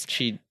waitress...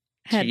 She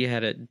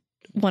had a...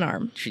 one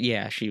arm. She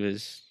had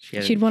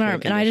one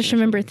arm. And I just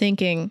remember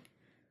thinking,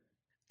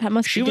 that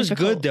must be difficult. She was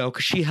good though,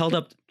 because she held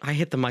up... I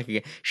hit the mic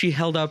again. She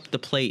held up the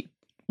plate.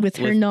 With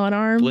her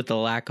non-arm? With the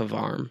lack of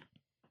arm.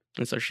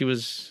 And so she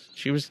was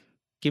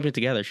keeping it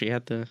together. She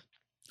had the...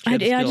 I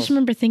just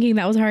remember thinking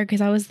that was hard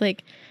because I was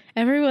like,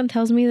 everyone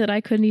tells me that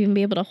I couldn't even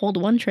be able to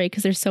hold one tray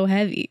because they're so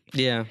heavy.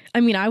 Yeah. I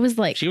mean, I was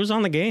like... She was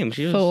on the game.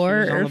 She was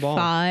 4 on or the ball.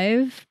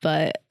 5,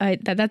 but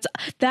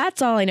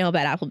that's all I know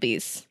about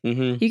Applebee's.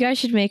 Mm-hmm. You guys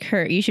should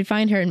you should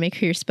find her and make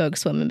her your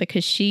spokeswoman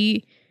because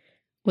she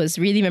was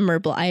really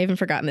memorable. I haven't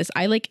forgotten this.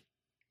 I don't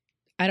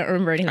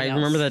remember anything else. I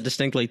remember that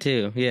distinctly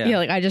too. Yeah. Yeah,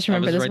 like I just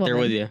remember this right there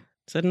with you.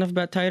 Is that enough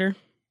about Titer?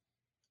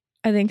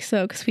 I think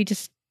so, because we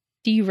just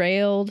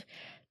derailed.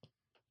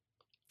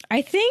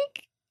 I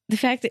think the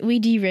fact that we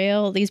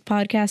derail these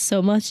podcasts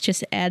so much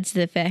just adds to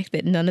the fact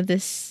that none of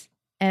this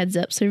adds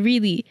up. So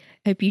really,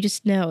 I hope you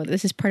just know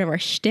this is part of our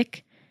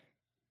shtick.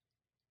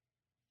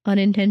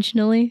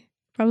 Unintentionally,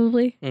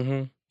 probably.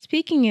 Mm-hmm.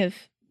 Speaking of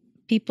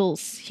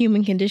people's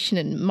human condition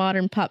and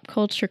modern pop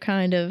culture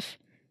kind of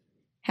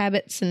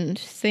habits and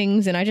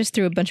things, and I just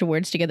threw a bunch of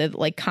words together that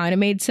like kind of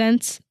made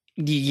sense.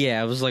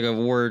 Yeah, it was like a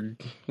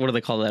word. What do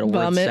they call that? Vomit.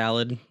 Word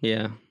salad.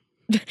 Yeah.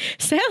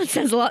 Salad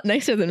sounds a lot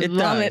nicer than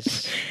vomit.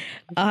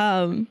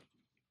 Does.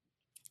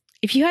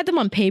 If you had them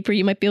on paper,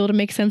 you might be able to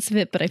make sense of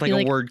it. But I feel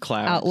like a word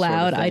cloud out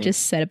loud, sort of I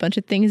just said a bunch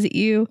of things at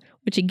you,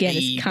 which again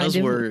is kind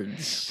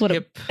buzzwords. of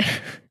Hip.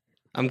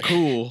 I'm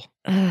cool.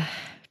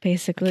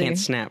 Basically, I can't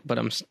snap, but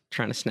I'm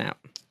trying to snap.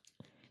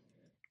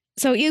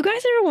 So you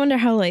guys ever wonder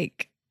how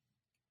like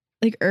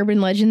urban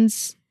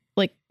legends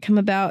like come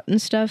about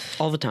and stuff?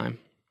 All the time.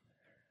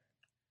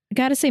 I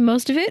gotta say,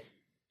 most of it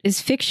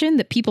is fiction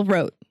that people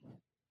wrote.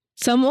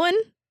 Someone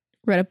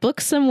read a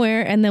book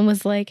somewhere and then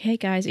was like, hey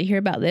guys, you hear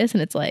about this?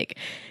 And it's like,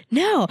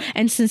 no.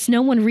 And since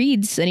no one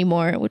reads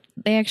anymore, which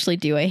they actually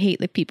do, I hate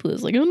the people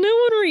who's like, oh, no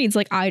one reads.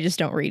 Like, I just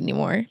don't read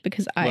anymore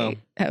because I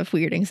have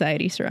weird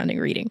anxiety surrounding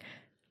reading.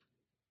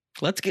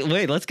 Let's get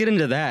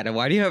into that.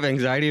 Why do you have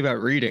anxiety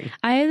about reading?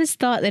 I have this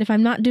thought that if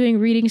I'm not doing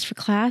readings for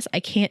class, I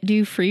can't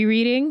do free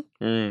reading.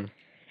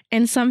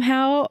 And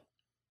somehow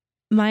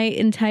my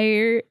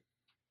entire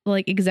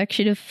like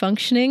executive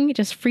functioning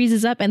just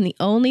freezes up, and the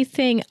only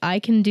thing I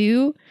can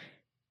do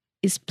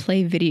is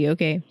play video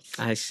games.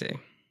 I see.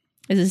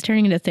 This is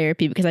turning into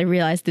therapy because I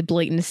realize the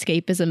blatant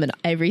escapism and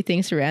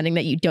everything surrounding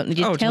that. You don't need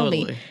to tell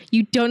me.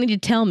 You don't need to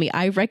tell me.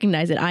 I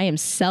recognize it. I am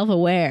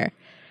self-aware.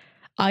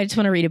 I just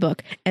want to read a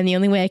book. And the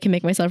only way I can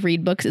make myself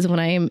read books is when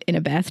I am in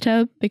a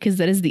bathtub, because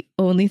that is the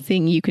only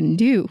thing you can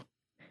do.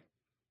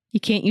 You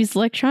can't use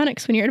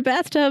electronics when you're in a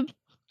bathtub.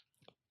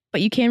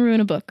 But you can ruin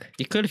a book.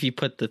 You could if you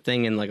put the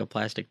thing in like a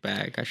plastic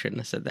bag. I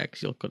shouldn't have said that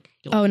because you'll.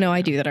 Oh, no,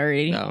 I do that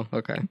already. Oh,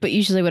 okay. But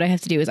usually what I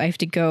have to do is I have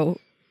to go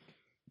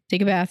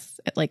take a bath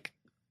at like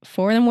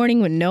 4 a.m.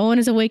 when no one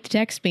is awake to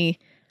text me.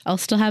 I'll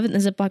still have it in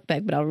the Ziploc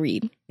bag, but I'll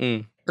read.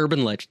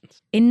 Urban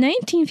legends. In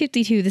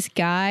 1952, this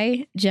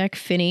guy, Jack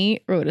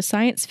Finney, wrote a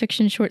science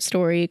fiction short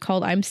story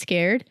called I'm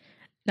Scared,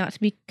 not to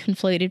be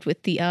conflated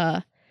with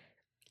the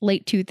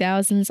late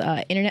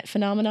 2000s internet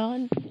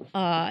phenomenon,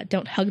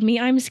 Don't Hug Me,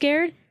 I'm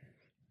Scared.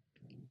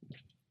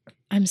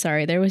 I'm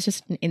sorry, there was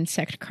just an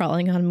insect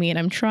crawling on me and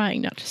I'm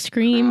trying not to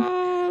scream.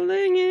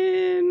 Crawling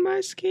in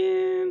my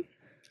skin.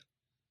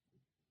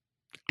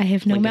 I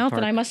have no mouth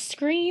and I must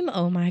scream.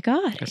 Oh my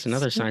God. That's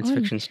another science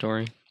fiction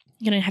story.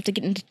 I'm going to have to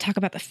get into talk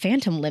about the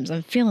phantom limbs.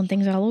 I'm feeling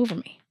things all over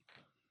me.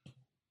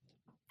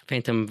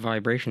 Phantom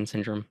vibration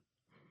syndrome.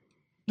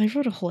 I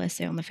wrote a whole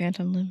essay on the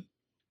phantom limb.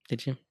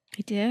 Did you?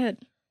 I did.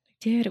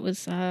 It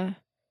was, I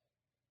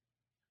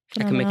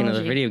can make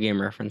another video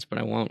game reference, but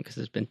I won't because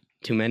there's been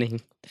too many.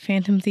 The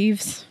Phantom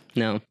Thieves.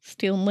 No.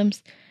 Stealing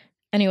limbs.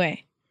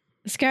 Anyway,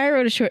 this guy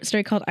wrote a short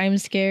story called I'm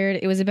Scared.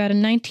 It was about a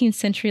 19th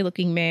century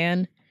looking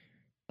man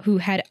who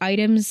had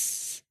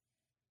items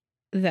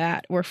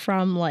that were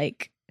from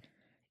like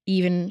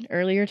even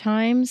earlier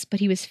times, but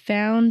he was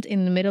found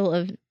in the middle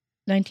of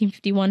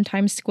 1951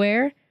 Times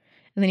Square,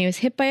 and then he was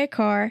hit by a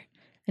car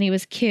and he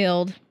was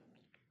killed.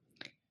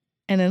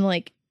 And then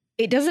like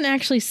it doesn't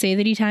actually say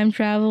that he time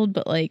traveled,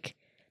 but like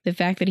the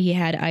fact that he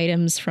had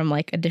items from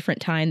like a different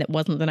time that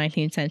wasn't the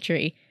 19th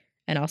century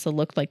and also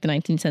looked like the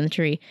 19th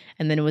century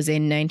and then it was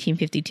in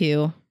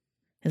 1952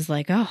 is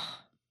like, oh.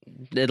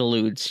 It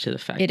alludes to the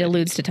fact. It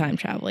alludes to time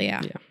travel,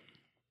 yeah.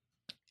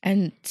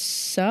 And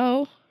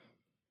so,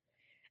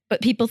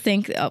 but people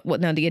think,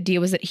 the idea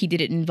was that he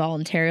did it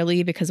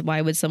involuntarily because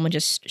why would someone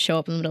just show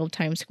up in the middle of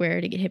Times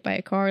Square to get hit by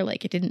a car?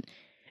 Like it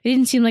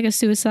didn't seem like a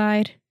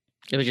suicide.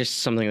 It was just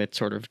something that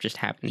sort of just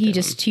happened. He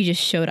just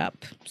showed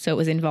up. So it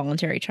was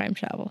involuntary time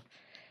travel.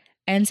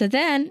 And so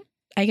then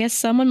I guess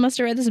someone must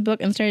have read this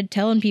book and started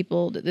telling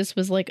people that this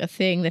was like a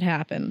thing that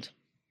happened.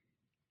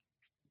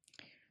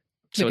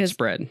 So it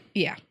spread.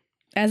 Yeah.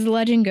 As the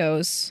legend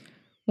goes,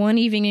 one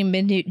evening in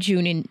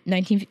mid-June in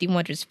 1951,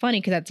 which is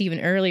funny because that's even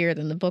earlier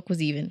than the book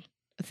was even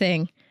a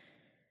thing.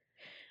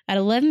 At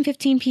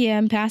 11:15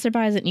 p.m.,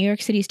 passerbys at New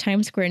York City's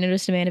Times Square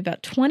noticed a man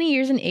about 20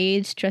 years in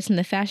age, dressed in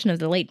the fashion of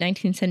the late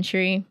 19th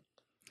century.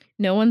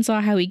 No one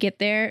saw how he get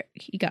there.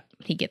 How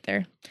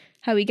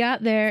he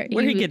got there.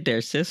 Where'd he get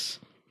there, sis?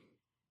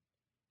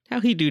 How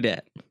he do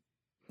that?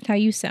 How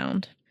you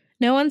sound.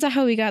 No one saw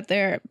how he got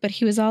there, but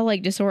he was all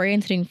like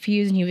disoriented and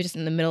confused, and he was just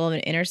in the middle of an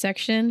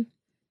intersection.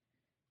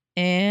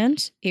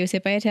 And he was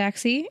hit by a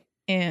taxi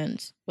and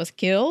was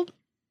killed.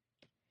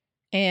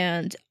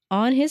 And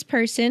on his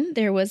person,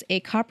 there was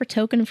a copper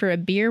token for a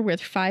beer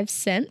worth 5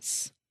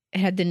 cents. It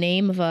had the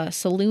name of a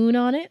saloon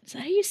on it. Is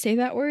that how you say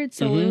that word?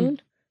 Saloon?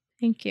 Mm-hmm.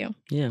 Thank you.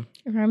 Yeah.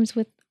 It rhymes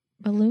with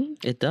balloon?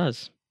 It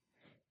does.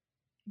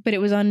 But it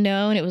was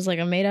unknown. It was like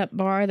a made-up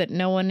bar that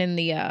no one in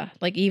the,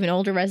 like even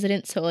older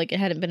residents, so like it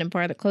hadn't been a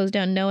bar that closed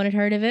down. No one had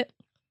heard of it.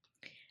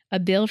 A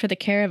bill for the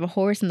care of a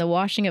horse and the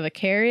washing of a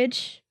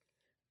carriage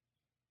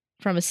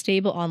from a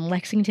stable on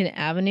Lexington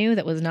Avenue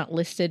that was not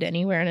listed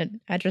anywhere in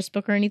an address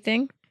book or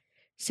anything.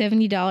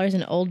 $70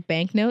 in old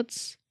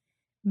banknotes.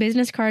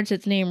 Business cards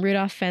with the name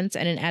Rudolph Fence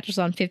and an address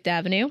on Fifth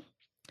Avenue.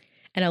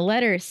 And a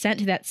letter sent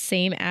to that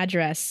same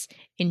address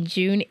in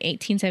June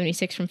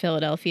 1876 from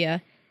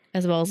Philadelphia,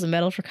 as well as a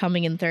medal for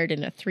coming in third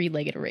in a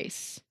 3-legged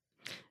race.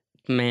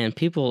 Man,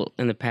 people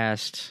in the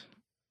past,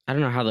 I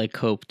don't know how they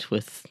coped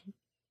with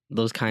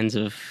those kinds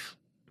of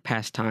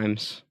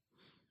pastimes.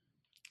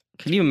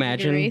 Can you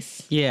imagine?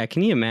 Race? Yeah,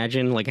 can you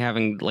imagine like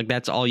having, like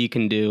that's all you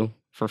can do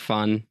for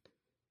fun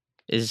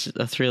is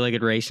a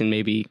 3-legged race and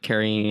maybe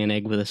carrying an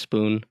egg with a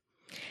spoon?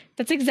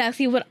 That's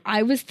exactly what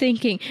I was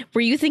thinking.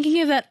 Were you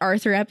thinking of that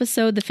Arthur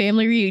episode, the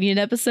family reunion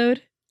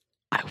episode?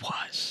 I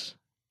was.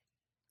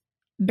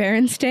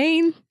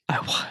 Berenstain? I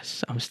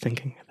was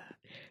thinking of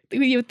that.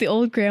 With the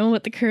old grandma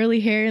with the curly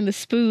hair and the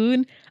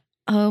spoon.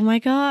 Oh my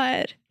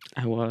God.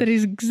 I was. That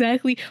is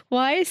exactly.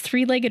 Why is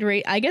 3-legged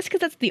race? I guess because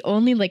that's the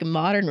only like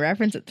modern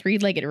reference at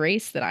 3-legged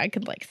race that I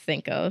could like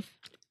think of.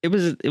 It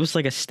was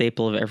like a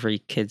staple of every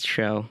kid's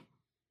show.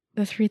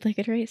 The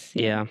 3-legged race?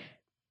 Yeah.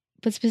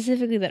 But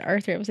specifically that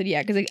Arthur episode,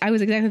 yeah, because I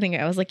was exactly thinking,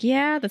 I was like,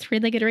 yeah, the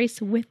 3-legged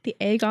race with the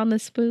egg on the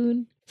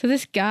spoon. So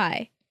this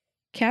guy,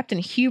 Captain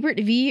Hubert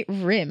V.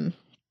 Rim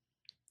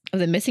of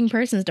the Missing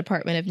Persons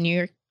Department of New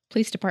York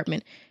Police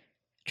Department,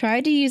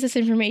 tried to use this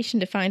information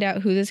to find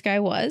out who this guy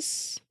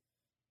was.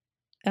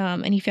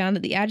 And he found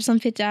that the address on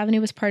Fifth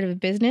Avenue was part of a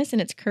business,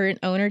 and its current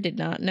owner did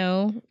not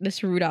know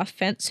this Rudolph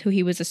Fence, who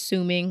he was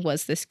assuming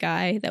was this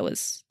guy that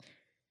was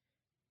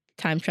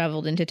time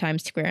traveled into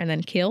Times Square and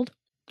then killed.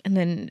 And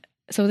then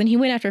he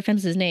went after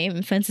Fence's name,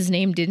 and Fence's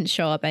name didn't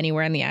show up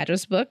anywhere in the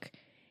address book.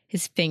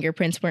 His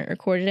fingerprints weren't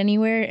recorded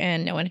anywhere,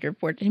 and no one had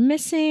reported him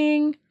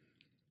missing.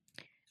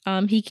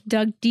 He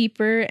dug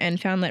deeper and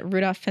found that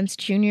Rudolph Fence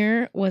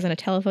Jr. was in a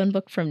telephone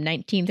book from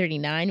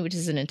 1939, which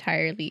is an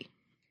entirely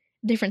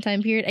different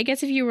time period. I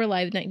guess if you were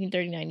alive in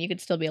 1939, you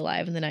could still be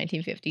alive in the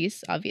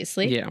 1950s,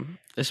 obviously. Yeah,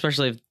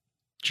 especially if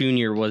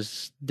Junior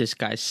was this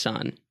guy's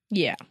son.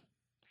 Yeah.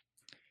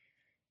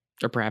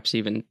 Or perhaps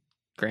even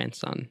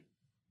grandson.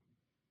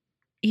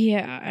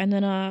 Yeah, and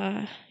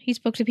then he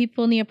spoke to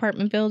people in the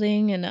apartment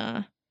building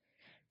and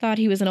thought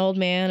he was an old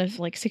man of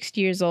like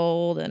 60 years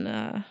old,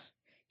 and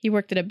he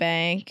worked at a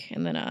bank,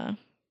 and then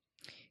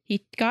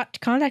he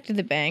contacted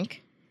the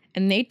bank,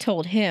 and they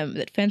told him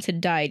that Fence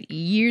had died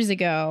years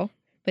ago,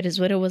 but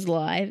his widow was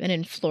alive and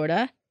in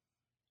Florida.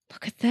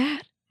 Look at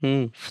that.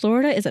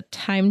 Florida is a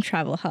time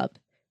travel hub.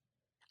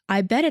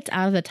 I bet it's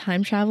out of the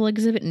time travel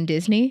exhibit in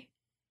Disney.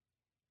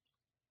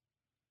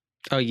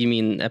 Oh, you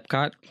mean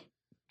Epcot?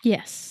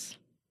 Yes.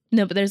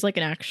 No, but there's like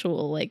an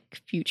actual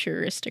like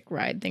futuristic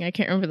ride thing. I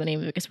can't remember the name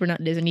of it because we're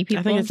not Disney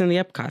people. I think it's in the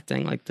Epcot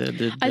thing, like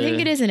the I think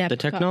it is in Epcot. The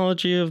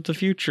technology of the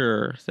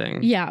future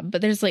thing. Yeah,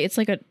 but there's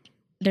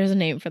a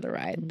name for the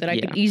ride that I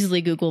could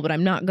easily Google, but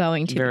I'm not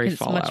going to because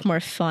it's much more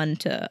fun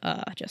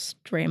to just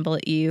ramble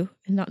at you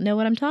and not know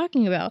what I'm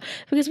talking about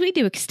because we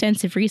do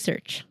extensive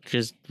research.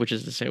 Which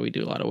is to say we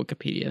do a lot of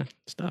Wikipedia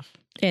stuff.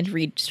 And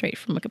read straight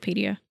from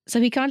Wikipedia.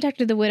 So he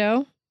contacted the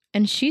widow,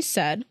 and she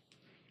said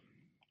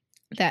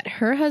that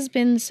her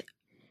husband's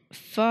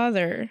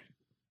father...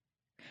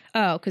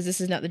 Oh, because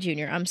this is not the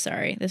Junior. I'm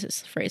sorry. This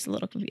is phrased a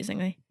little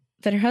confusingly.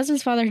 That her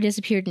husband's father had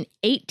disappeared in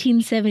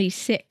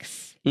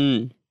 1876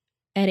 at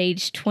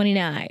age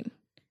 29.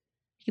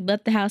 He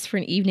left the house for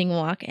an evening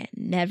walk and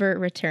never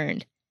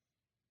returned.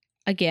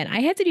 Again,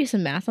 I had to do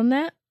some math on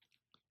that.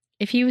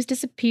 If he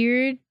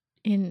disappeared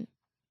in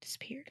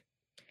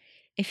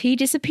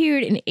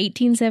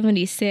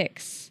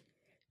 1876,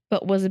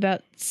 but was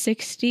about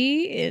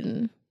 60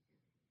 in...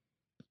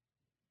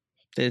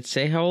 Did it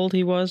say how old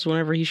he was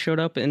whenever he showed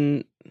up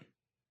in...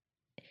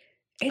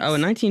 in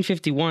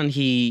 1951,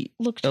 he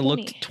looked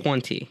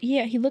 20.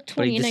 Yeah, he looked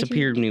 20. But he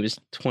disappeared when he was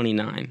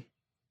 29.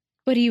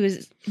 But he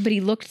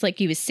looked like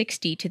he was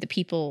 60 to the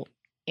people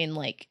in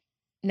like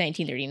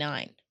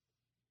 1939.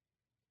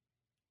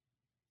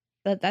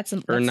 That's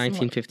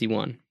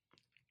 1951.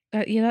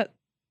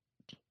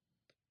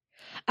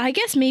 I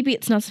guess maybe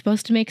it's not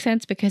supposed to make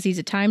sense because he's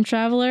a time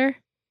traveler.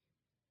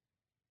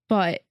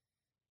 But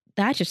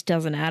that just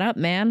doesn't add up,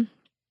 man.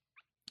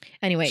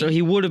 Anyway. So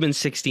he would have been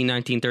 60 in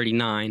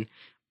 1939,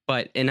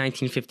 but in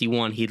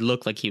 1951, he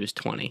looked like he was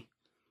 20.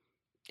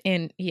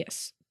 And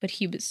yes, but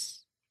he was...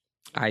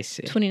 I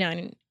see. 29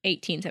 in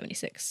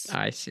 1876.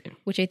 I see.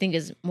 Which I think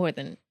is more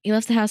than... He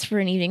left the house for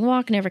an evening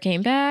walk, never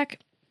came back.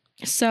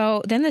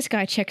 So then this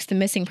guy checks the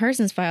missing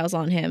persons files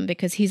on him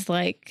because he's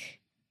like,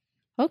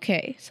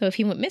 okay, so if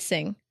he went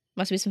missing,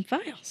 must be some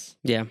files.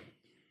 Yeah.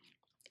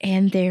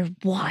 And there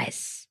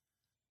was...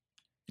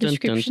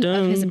 Description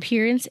of his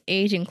appearance,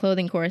 age, and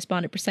clothing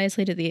corresponded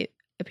precisely to the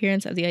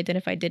appearance of the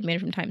identified dead man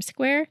from Times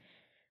Square.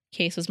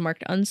 Case was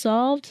marked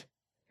unsolved,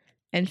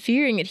 and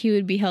fearing that he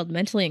would be held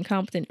mentally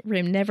incompetent,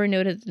 Rim never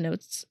noted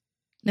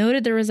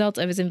the results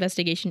of his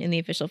investigation in the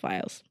official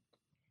files.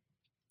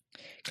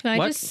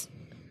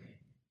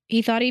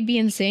 He thought he'd be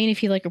insane if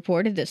he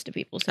reported this to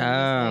people. So he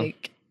was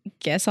like,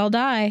 guess I'll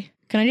die.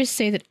 Can I just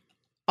say that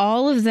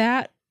all of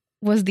that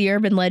was the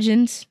urban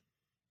legends?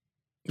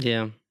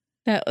 Yeah.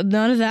 That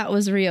none of that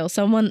was real.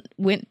 Someone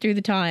went through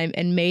the time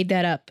and made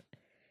that up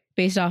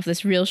based off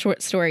this real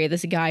short story of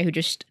this guy who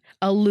just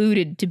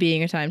alluded to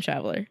being a time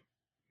traveler.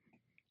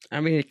 I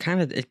mean,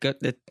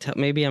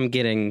 maybe I'm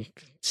getting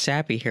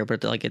sappy here,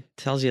 but it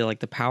tells you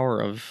the power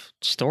of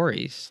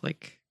stories,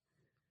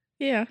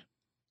 yeah,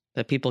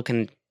 that people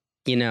can,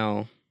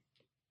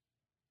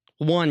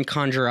 one,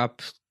 conjure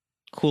up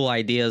cool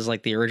ideas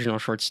like the original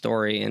short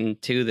story,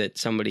 and two, that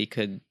somebody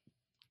could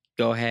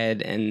go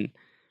ahead and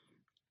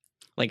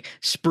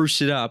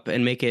spruce it up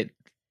and make it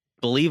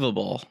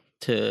believable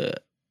to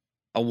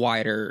a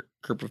wider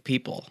group of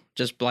people,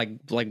 just by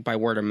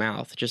word of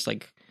mouth. Just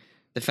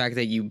the fact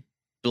that you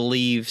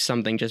believe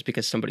something just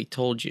because somebody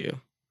told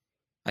you,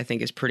 I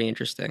think is pretty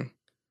interesting.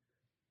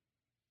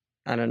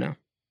 I don't know.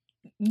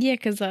 Yeah,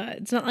 because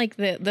it's not like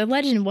the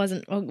legend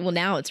wasn't, well,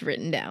 now it's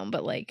written down,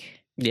 but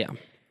yeah,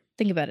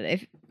 think about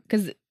it.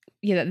 Because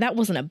that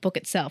wasn't a book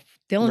itself.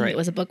 The only thing that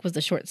was a book was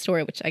the short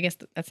story, which I guess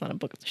that's not a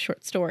book, it's a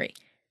short story.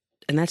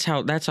 And that's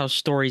how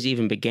stories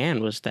even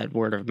began, was that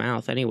word of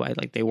mouth anyway.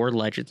 They were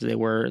legends, they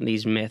were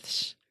these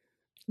myths.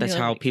 That's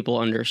how people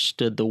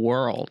understood the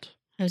world.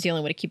 That was the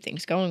only way to keep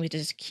things going, was to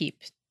just keep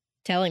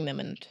telling them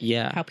and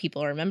how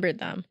people remembered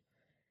them.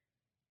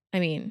 I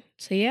mean,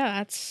 so yeah,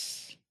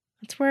 that's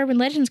where urban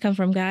legends come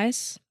from,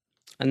 guys.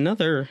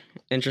 Another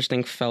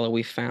interesting fellow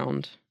we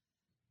found.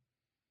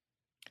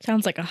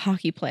 Sounds like a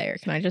hockey player,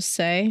 can I just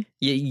say?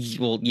 Yeah,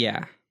 well,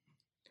 yeah.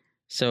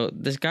 So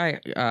this guy,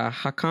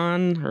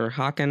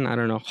 Håkan, I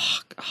don't know.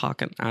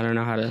 Håkan, I don't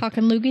know how to...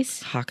 Håkan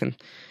Lugis? Håkan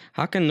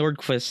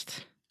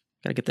Nordqvist.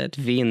 Gotta get that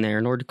V in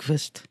there,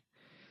 Nordqvist.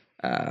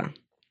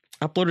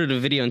 Uploaded a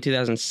video in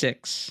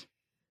 2006.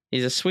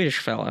 He's a Swedish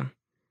fella.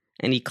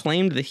 And he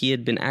claimed that he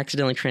had been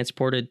accidentally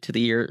transported to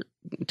the year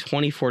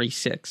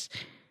 2046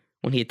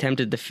 when he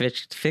attempted to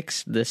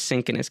fix the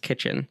sink in his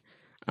kitchen.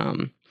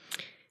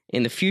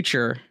 In the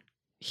future,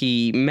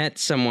 he met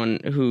someone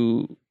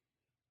who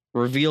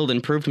revealed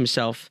and proved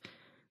himself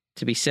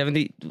to be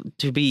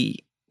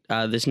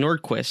this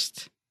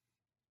Nordquist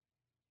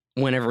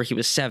whenever he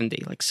was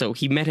 70. Like, so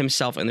he met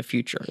himself in the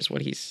future is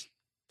what he's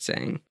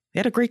saying. They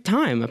had a great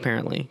time,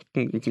 apparently.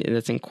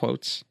 That's in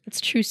quotes.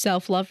 It's true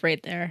self-love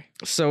right there.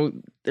 So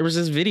there was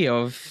this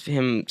video of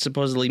him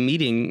supposedly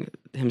meeting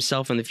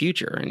himself in the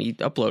future, and he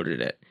uploaded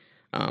it.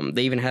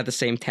 They even had the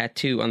same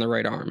tattoo on the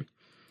right arm.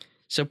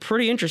 So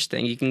pretty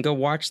interesting. You can go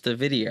watch the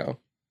video.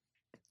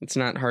 It's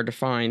not hard to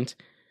find.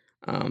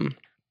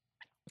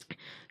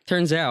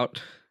 Turns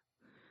out,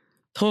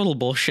 total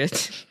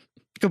bullshit.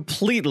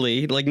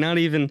 Completely. Like, not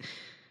even...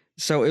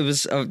 So it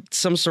was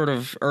some sort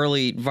of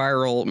early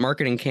viral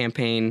marketing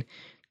campaign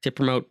to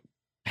promote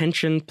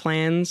pension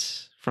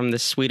plans from the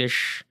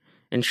Swedish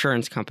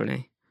insurance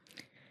company.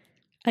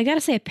 I gotta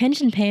say, a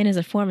pension plan is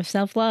a form of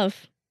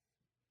self-love.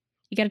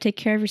 You gotta take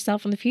care of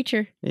yourself in the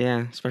future.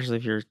 Yeah, especially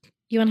if you're...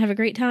 You want to have a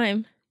great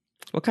time.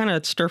 What kind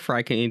of stir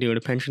fry can you do in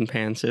a pension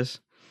pan, sis?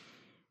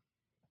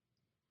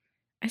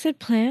 I said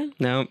plan.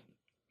 No,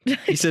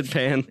 you said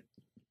pan.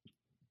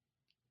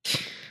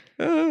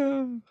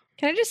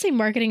 Can I just say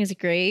marketing is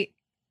great?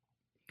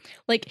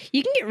 Like,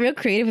 you can get real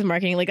creative with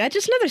marketing. Like, that's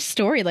just another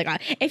story. Like,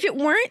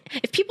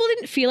 if people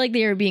didn't feel like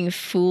they were being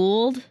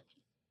fooled,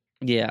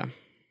 yeah,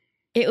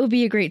 it would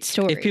be a great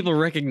story. If people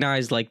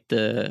recognize, like,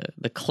 the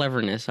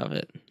cleverness of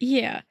it.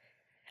 Yeah.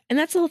 And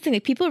that's the whole thing.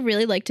 Like, people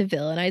really like to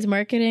villainize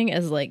marketing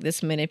as, like,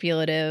 this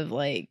manipulative,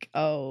 like,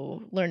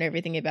 oh, learn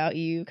everything about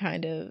you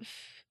kind of.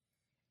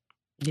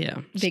 Yeah,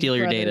 steal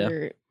your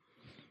data.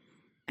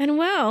 And,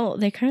 well,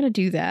 they kind of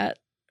do that.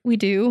 We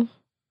do.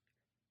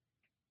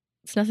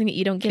 It's nothing that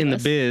you don't give in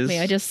us. The biz.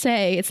 May I just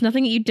say, it's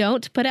nothing that you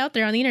don't put out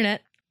there on the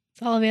internet.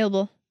 It's all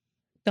available.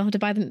 Don't have to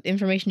buy the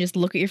information. Just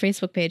look at your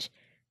Facebook page.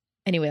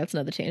 Anyway, that's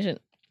another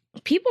tangent.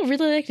 People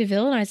really like to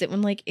villainize it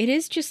when, like, it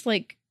is just,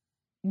 like,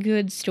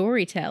 good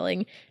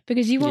storytelling,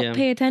 because you won't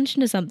pay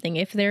attention to something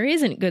if there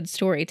isn't good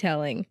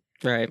storytelling.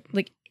 Right.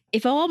 Like,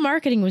 if all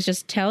marketing was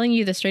just telling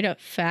you the straight up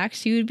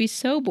facts, you would be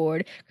so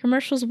bored.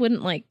 Commercials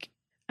wouldn't, like...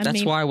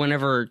 That's why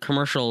whenever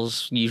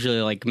commercials,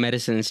 usually like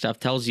medicine and stuff,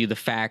 tells you the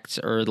facts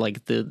or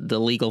like the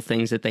legal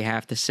things that they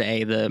have to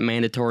say, the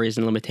mandatories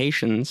and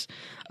limitations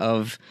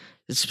of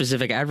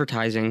specific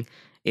advertising,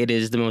 it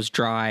is the most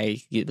dry,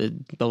 the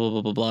blah, blah,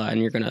 blah, blah, blah,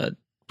 and you're going to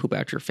poop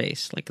out your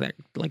face like that,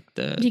 like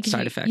the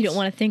side effects. You don't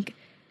want to think,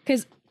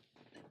 because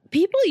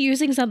people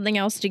using something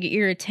else to get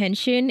your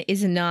attention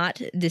is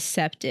not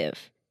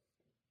deceptive.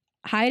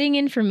 Hiding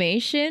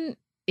information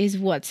is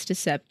what's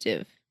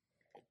deceptive.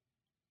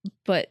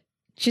 But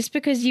just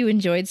because you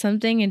enjoyed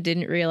something and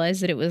didn't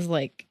realize that it was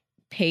like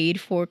paid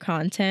for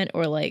content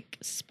or like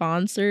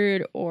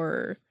sponsored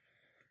or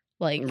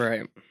like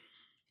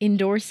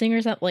endorsing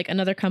or something, like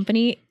another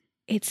company,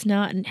 it's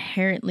not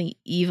inherently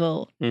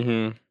evil.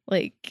 Mm-hmm.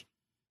 Like,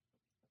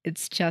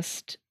 it's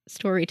just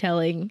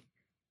storytelling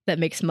that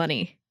makes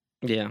money.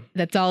 Yeah.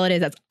 That's all it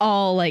is. That's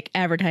all like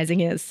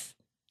advertising is.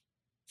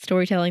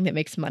 Storytelling that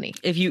makes money.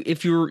 If you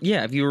were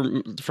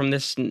from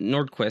this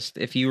Nordquist,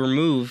 if you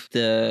remove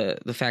the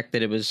fact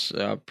that it was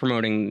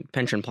promoting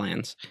pension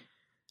plans,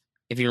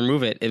 if you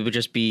remove it, it would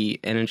just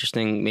be an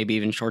interesting, maybe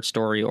even short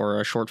story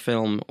or a short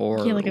film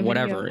or like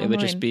whatever. It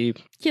would just be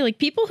like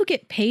people who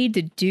get paid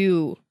to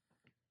do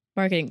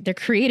marketing. They're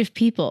creative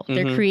people.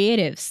 They're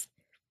creatives.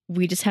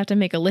 We just have to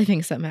make a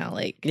living somehow.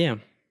 Like, yeah.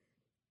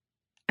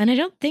 And I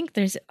don't think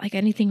there's like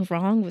anything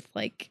wrong with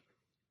like.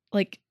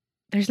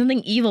 There's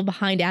nothing evil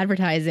behind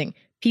advertising.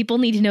 People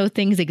need to know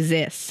things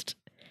exist.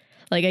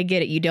 Like, I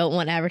get it. You don't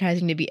want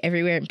advertising to be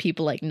everywhere, and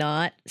people like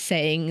not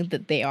saying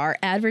that they are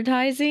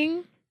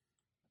advertising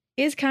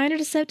is kind of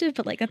deceptive,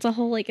 but like that's a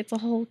whole it's a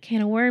whole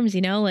can of worms,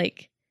 you know?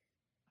 Like,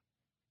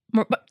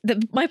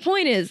 my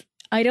point is,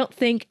 I don't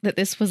think that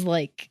this was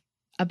like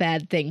a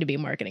bad thing to be a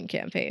marketing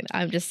campaign.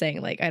 I'm just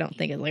saying, like, I don't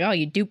think it's like, oh,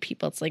 you dupe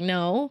people. It's like,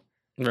 no.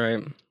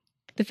 Right.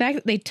 The fact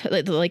that they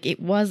it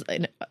was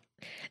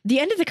the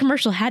end of the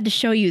commercial had to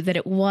show you that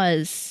it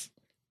was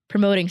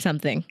promoting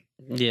something.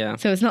 Yeah.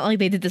 So it's not like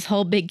they did this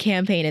whole big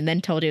campaign and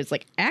then told you it's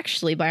like,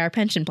 actually, buy our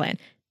pension plan.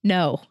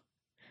 No,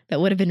 that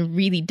would have been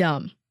really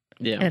dumb.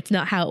 Yeah. And it's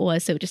not how it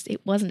was. So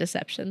it wasn't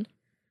deception.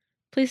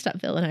 Please stop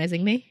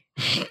villainizing me.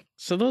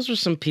 So those were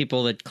some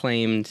people that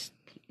claimed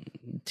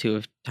to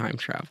have time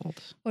traveled.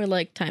 Or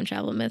like time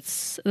travel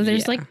myths.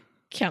 There's like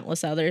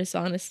countless others,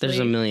 honestly. There's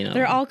a million of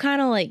them. They're all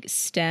kind of like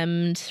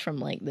stemmed from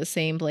like the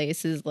same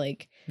places.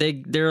 Like they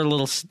get a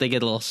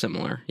little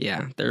similar.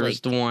 Yeah.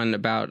 There's the one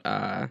about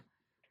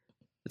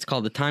it's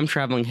called The Time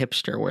Traveling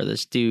Hipster, where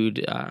this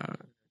dude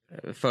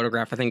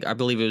photographed, I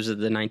believe it was the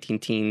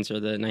 19-teens or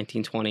the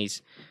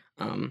 1920s.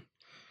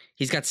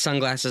 He's got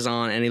sunglasses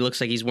on and he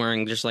looks like he's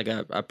wearing just like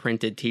a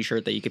printed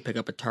t-shirt that you could pick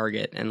up at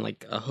Target and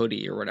like a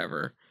hoodie or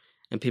whatever.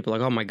 And people are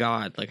like, oh my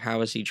God, like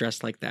how is he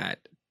dressed like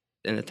that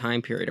in the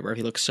time period where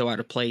he looks so out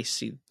of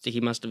place?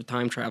 He must have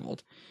time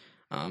traveled.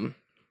 And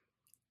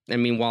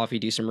meanwhile, if you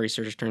do some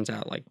research, it turns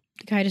out like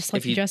the guy just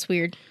likes to dress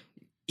weird.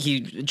 he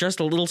dressed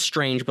a little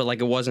strange, but like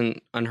it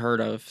wasn't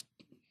unheard of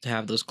to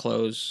have those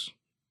clothes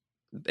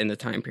in the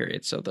time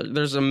period. So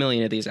there's a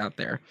million of these out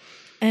there.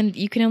 And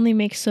you can only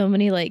make so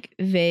many like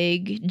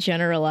vague,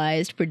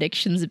 generalized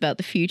predictions about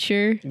the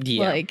future.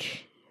 Yeah.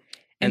 Like,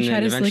 and try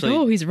to like,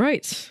 oh, he's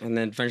right. And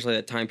then eventually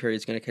that time period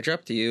is going to catch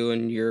up to you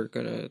and you're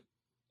going to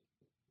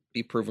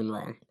be proven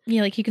wrong.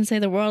 Yeah, like you can say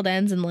the world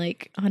ends in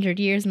like 100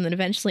 years and then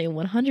eventually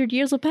 100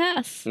 years will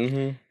pass.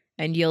 Mm-hmm.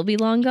 And you'll be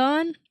long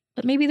gone,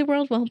 but maybe the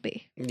world won't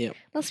be. Yeah.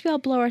 Unless we all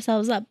blow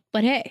ourselves up.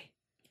 But hey,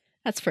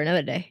 that's for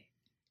another day.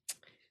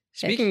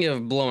 Speaking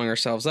of blowing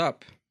ourselves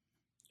up,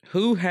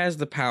 who has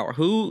the power?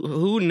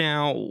 Who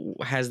now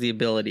has the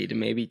ability to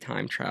maybe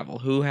time travel?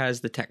 Who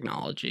has the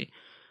technology?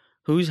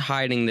 Who's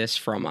hiding this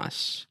from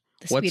us?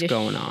 What's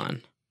going on?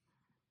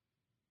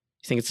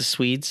 You think it's the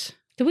Swedes?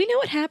 Do we know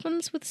what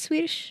happens with the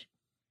Swedish?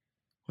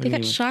 They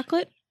got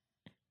chocolate.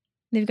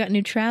 They've got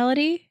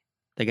neutrality.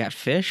 They got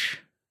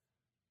fish.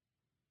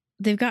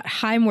 They've got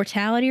high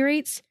mortality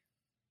rates.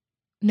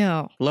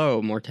 No.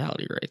 Low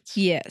mortality rates.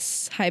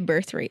 Yes. High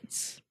birth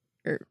rates.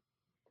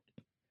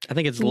 I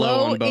think it's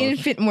low on both.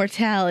 Infant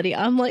mortality.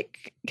 I'm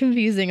like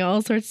confusing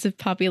all sorts of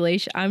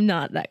population. I'm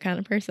not that kind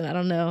of person. I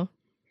don't know.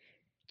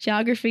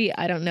 Geography,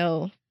 I don't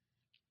know.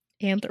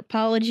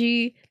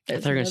 Anthropology. I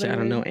thought you were going to say, I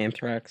don't know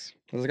anthrax.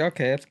 I was like,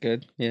 okay, that's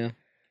good. Yeah.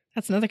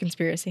 That's another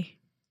conspiracy.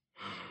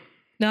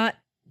 Not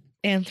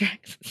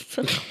anthrax.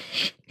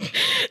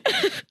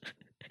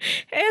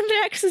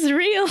 Anthrax is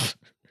real.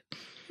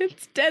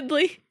 It's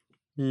deadly.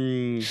 So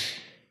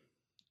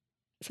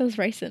is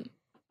ricin.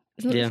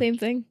 Isn't it the same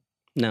thing?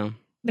 No.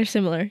 They're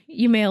similar.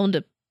 You mail them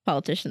to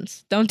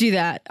politicians. Don't do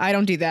that. I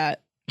don't do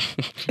that.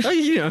 Oh,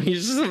 you know, you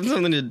just have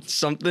something to do.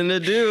 Something to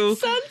do.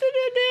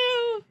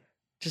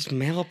 Just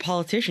mail a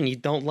politician you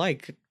don't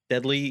like.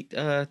 Deadly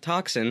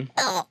toxin.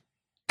 Oh.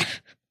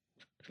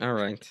 All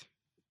right.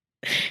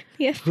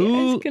 The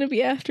FBI is going to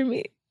be after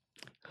me.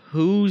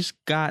 Who's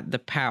got the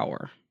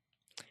power?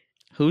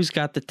 Who's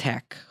got the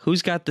tech?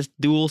 Who's got the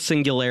dual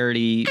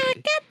singularity? I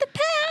got the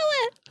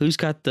power. Who's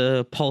got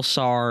the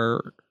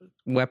pulsar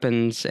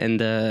weapons and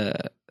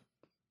the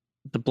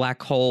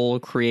black hole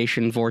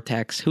creation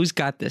vortex? Who's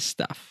got this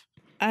stuff?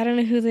 I don't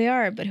know who they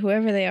are, but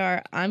whoever they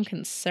are, I'm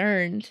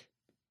concerned.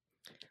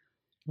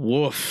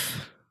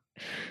 Woof.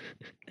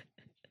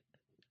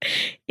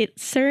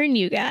 It's CERN,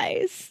 you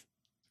guys.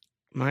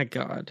 My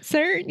God.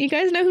 CERN. You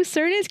guys know who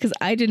CERN is? Because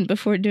I didn't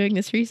before doing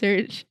this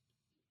research.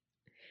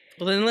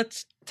 Well, then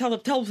let's tell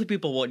the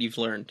people what you've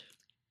learned.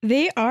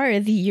 They are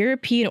the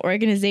European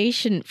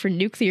Organization for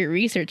Nuclear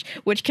Research,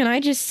 which, can I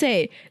just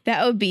say,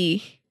 that would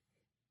be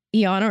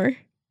EONR,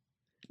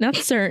 not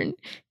CERN.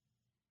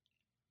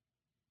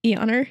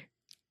 EONR.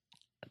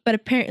 But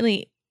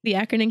apparently the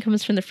acronym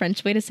comes from the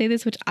French way to say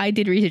this, which I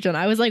did research on.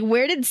 I was like,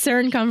 where did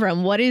CERN come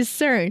from? What is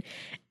CERN?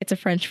 It's a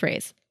French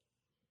phrase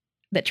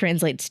that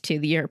translates to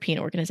the European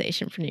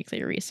Organization for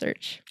Nuclear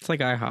Research. It's like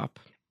IHOP.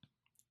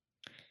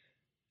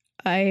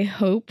 I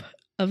hope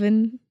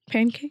oven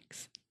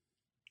pancakes.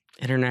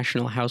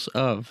 International House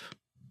of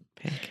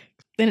Pancakes.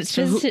 And it's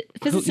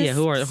physicists.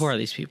 Who are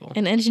these people?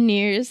 And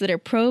engineers that are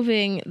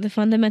probing the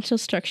fundamental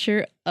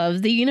structure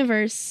of the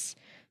universe.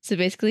 So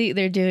basically,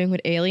 they're doing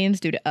what aliens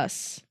do to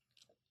us.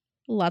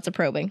 Lots of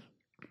probing.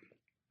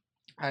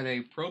 Are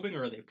they probing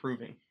or are they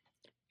proving?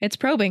 It's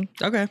probing.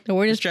 Okay. The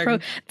word is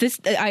this.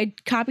 I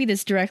copied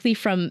this directly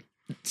from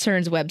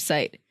CERN's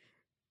website.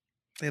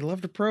 They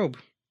love to probe.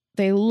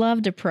 They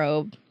love to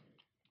probe.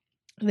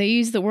 They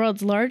use the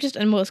world's largest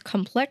and most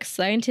complex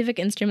scientific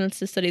instruments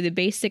to study the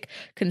basic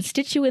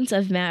constituents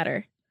of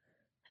matter,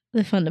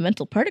 the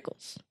fundamental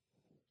particles.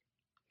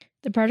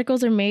 The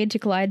particles are made to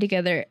collide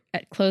together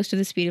at close to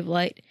the speed of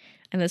light,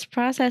 and this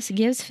process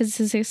gives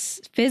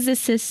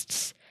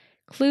physicists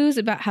clues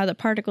about how the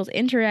particles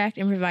interact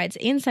and provides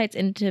insights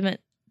into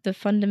the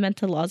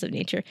fundamental laws of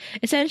nature.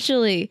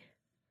 Essentially,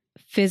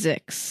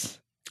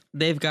 physics.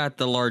 They've got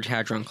the Large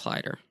Hadron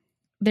Collider.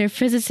 They're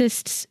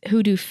physicists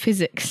who do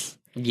physics.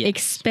 Yes.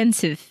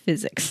 Expensive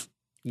physics.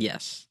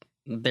 Yes.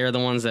 They're the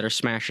ones that are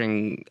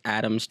smashing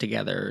atoms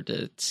together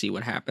to see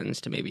what happens,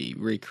 to maybe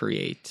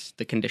recreate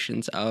the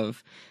conditions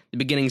of the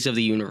beginnings of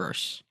the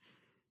universe.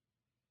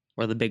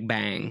 Or the Big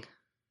Bang.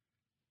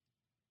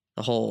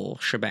 The whole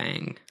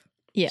shebang.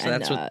 Yeah. So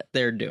that's what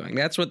they're doing.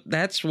 That's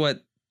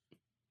what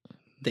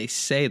they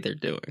say they're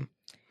doing.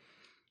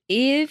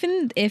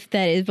 Even if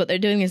that is what they're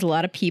doing, there's a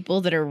lot of people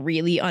that are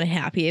really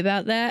unhappy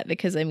about that,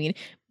 because I mean,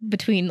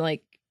 between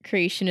like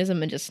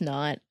creationism and just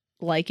not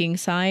liking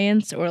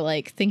science, or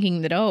like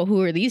thinking that, oh,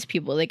 who are these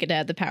people? They could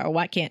have the power.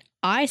 Why can't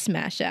I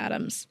smash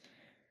atoms?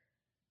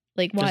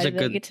 Like, why do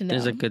they get to know?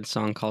 There's a good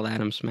song called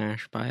Atom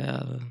Smash by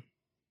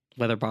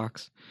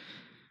Weatherbox.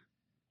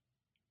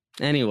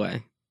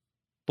 Anyway,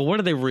 but what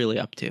are they really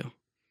up to?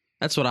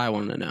 That's what I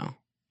want to know.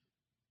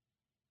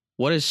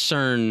 What is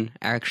CERN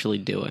actually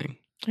doing?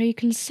 Are you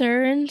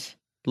concerned?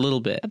 A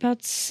little bit. About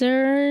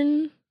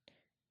CERN?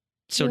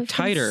 So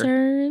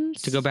Titer,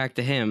 to go back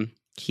to him,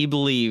 he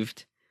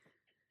believed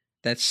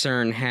that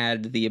CERN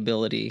had the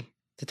ability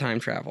to time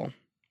travel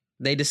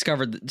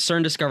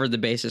CERN discovered the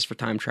basis for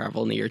time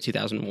travel in the year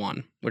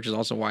 2001, which is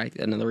also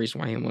another reason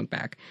why he went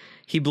back.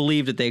 He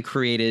believed that they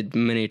created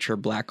miniature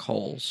black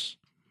holes.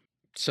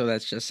 So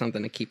that's just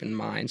something to keep in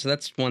mind. So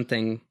that's one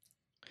thing.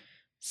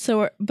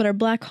 But are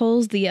black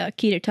holes the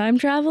key to time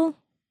travel?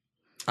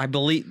 I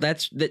believe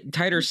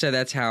Titer said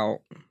that's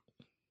how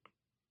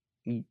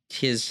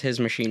his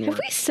machine works.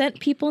 Have we sent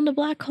people into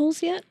black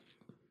holes yet?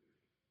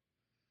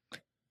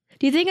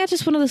 Do you think that's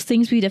just one of those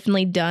things we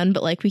definitely done,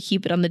 but like we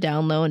keep it on the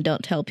down low and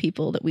don't tell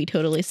people that we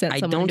totally sent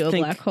someone into a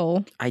black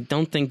hole? I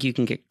don't think you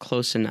can get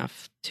close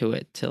enough to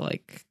it to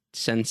like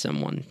send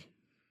someone.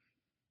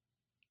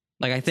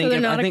 Like I think so they're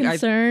not a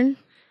concern.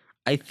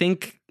 I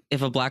think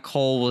if a black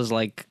hole was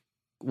like,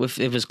 if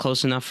it was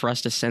close enough for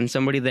us to send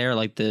somebody there,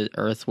 like the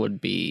Earth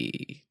would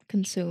be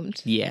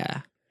consumed.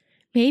 Yeah,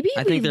 maybe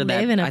I think they're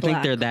that. I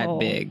think they're that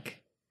big.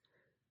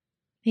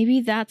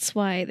 Maybe that's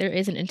why there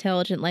isn't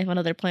intelligent life on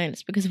other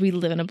planets, because we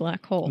live in a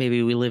black hole.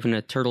 Maybe we live in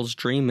a turtle's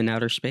dream in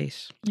outer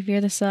space. If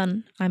you're the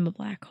sun, I'm a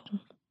black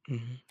hole.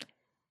 Mm-hmm.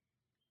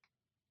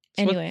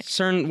 So anyway,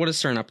 what is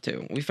CERN up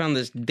to? We found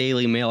this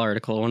Daily Mail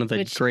article, one of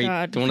the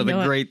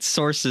great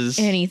sources.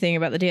 Anything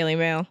about the Daily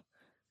Mail.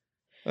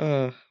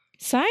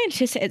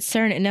 Scientists at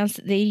CERN announced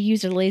that they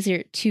used a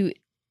laser to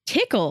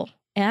tickle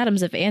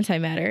atoms of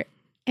antimatter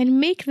and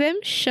make them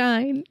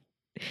shine.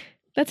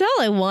 That's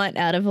all I want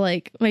out of,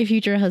 like, my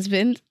future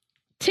husband.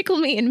 Tickle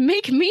me and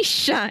make me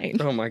shine.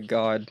 Oh, my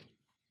God.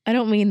 I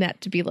don't mean that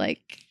to be,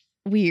 like,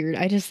 weird.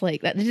 I just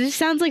like that. It just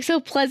sounds, like,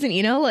 so pleasant,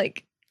 you know?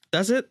 Like...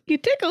 Does it? You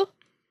tickle.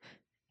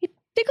 You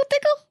tickle.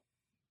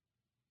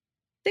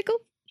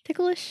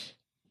 Ticklish.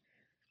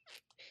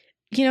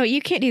 You know,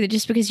 you can't do that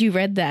just because you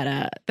read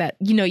that,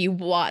 you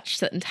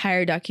watched that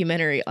entire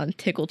documentary on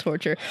tickle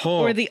torture.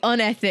 Or the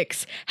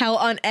unethics. How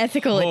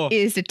unethical it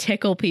is to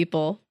tickle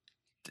people.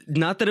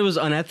 Not that it was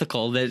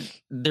unethical, that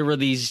there were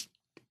these...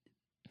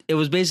 It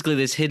was basically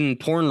this hidden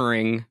porn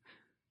ring.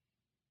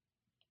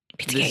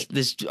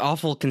 This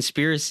awful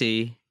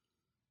conspiracy.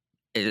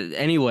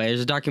 Anyway,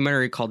 there's a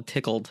documentary called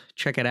Tickled.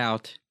 Check it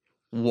out.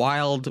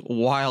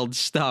 Wild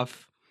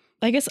stuff.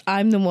 I guess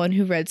I'm the one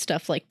who read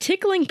stuff like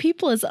tickling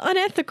people is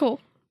unethical.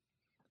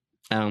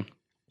 Oh.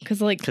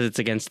 Because it's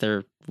against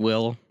their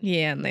will?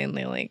 Yeah, and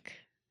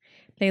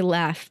they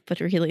laugh, but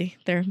really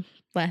they're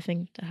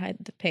laughing to hide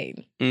the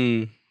pain.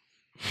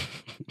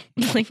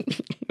 Like,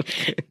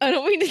 I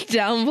don't mean to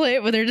downplay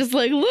it, but they're just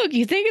like, look,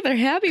 you think they're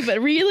happy, but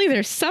really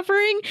they're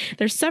suffering,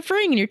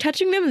 and you're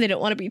touching them and they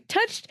don't want to be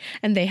touched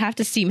and they have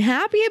to seem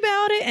happy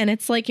about it. And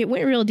it's like, it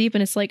went real deep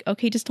and it's like,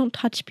 okay, just don't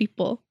touch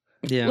people.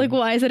 Yeah. Like,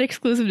 why is that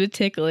exclusive to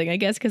tickling? I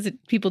guess because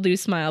people do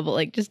smile, but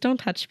like, just don't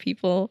touch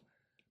people.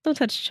 Don't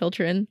touch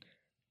children.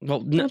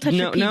 Well, you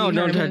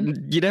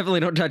definitely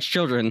don't touch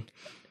children.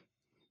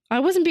 I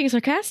wasn't being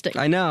sarcastic.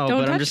 I know,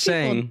 but I'm just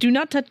saying. Do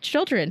not touch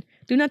children.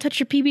 Do not touch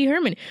your PB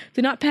Herman.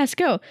 Do not pass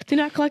go. Do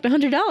not collect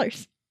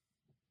 $100.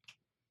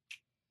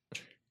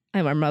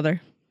 I'm our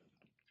mother.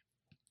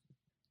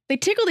 They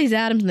tickled these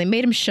atoms and they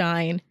made them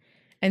shine.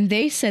 And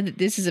they said that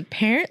this is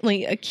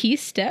apparently a key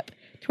step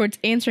towards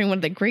answering one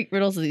of the great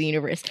riddles of the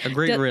universe. A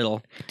great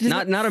riddle.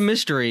 Not a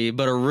mystery,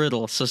 but a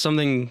riddle. So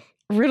something...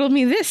 Riddle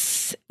me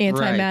this,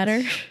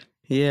 antimatter. Right.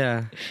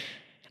 Yeah.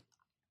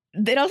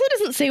 It also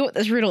doesn't say what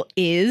this riddle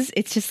is.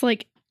 It's just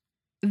like,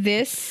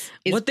 this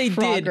is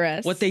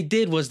progress. What they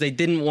did was they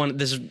didn't want...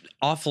 This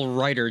awful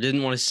writer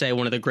didn't want to say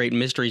one of the great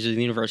mysteries of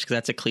the universe because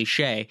that's a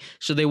cliche.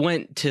 So they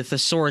went to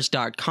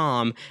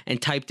thesaurus.com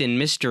and typed in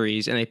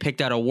mysteries and they picked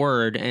out a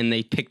word and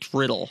they picked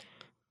riddle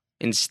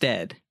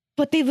instead.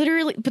 But the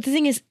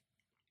thing is,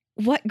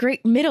 what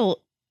great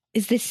middle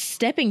is this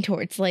stepping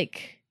towards?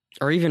 Like...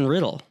 Or even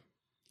riddle.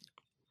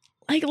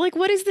 Like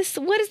what is this?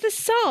 What does this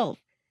solve?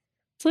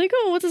 It's like,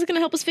 oh, what's this going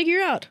to help us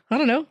figure out? I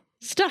don't know.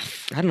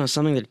 Stuff. I don't know,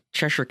 something that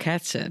Cheshire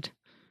Cat said.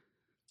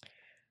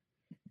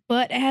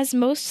 But as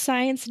most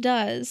science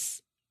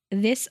does,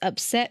 this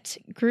upset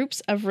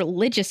groups of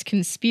religious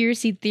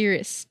conspiracy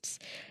theorists,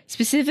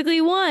 specifically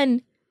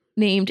one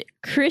named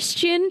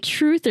Christian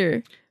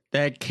Truther.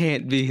 That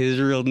can't be his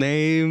real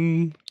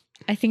name.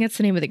 I think that's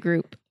the name of the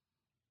group.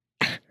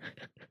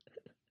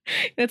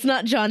 That's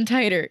not John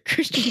Titer.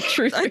 Christian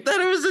Truther. I thought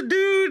it was a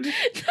dude. No,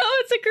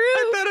 it's a group.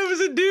 I thought it was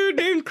a dude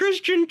named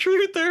Christian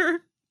Truther.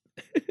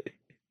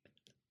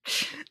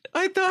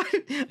 I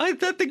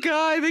thought the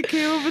guy that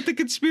came up with the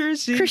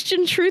conspiracy.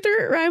 Christian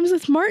Truther rhymes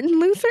with Martin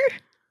Luther?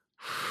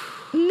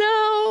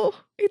 No,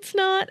 it's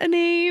not a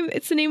name.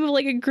 It's the name of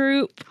like a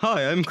group.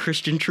 Hi, I'm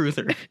Christian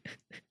Truther.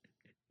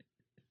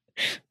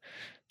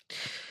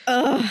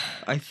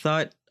 I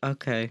thought,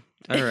 okay,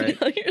 all right.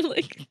 You're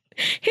like,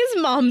 his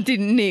mom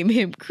didn't name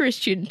him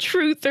Christian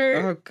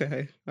Truther.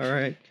 Okay, all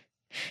right.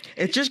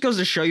 It just goes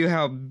to show you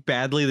how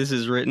badly this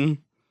is written,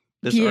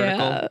 this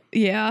article.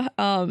 Yeah,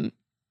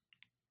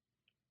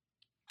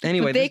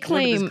 Anyway, they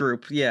claim this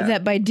group,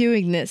 that by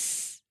doing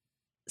this,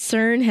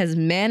 CERN has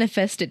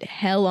manifested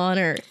hell on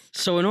Earth.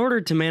 So in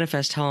order to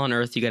manifest hell on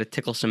Earth, you got to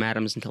tickle some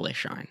atoms until they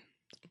shine.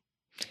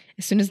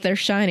 As soon as they're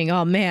shining,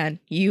 oh man,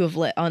 you have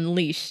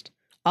unleashed.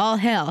 All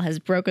hell has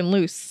broken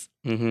loose.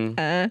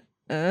 Mm-hmm.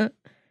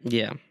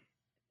 Yeah.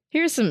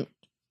 Here's some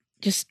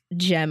just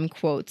gem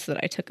quotes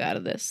that I took out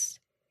of this.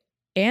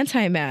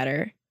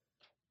 Antimatter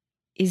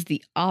is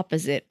the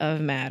opposite of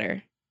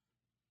matter.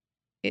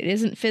 It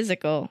isn't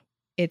physical,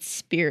 it's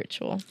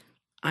spiritual.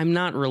 I'm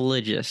not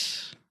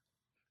religious,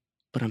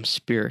 but I'm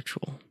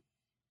spiritual.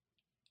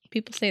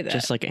 People say that.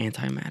 Just like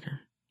antimatter.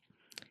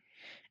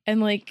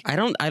 And like I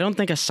don't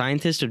think a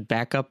scientist would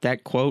back up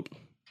that quote.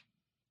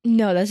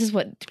 No, this is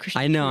what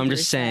Christian I know, I'm Truth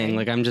just is saying,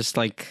 like I'm just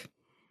like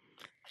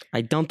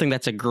I don't think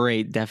that's a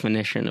great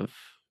definition of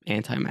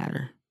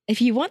antimatter.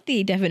 If you want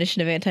the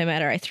definition of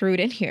antimatter, I threw it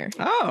in here.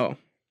 Oh.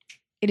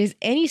 It is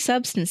any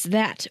substance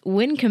that,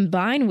 when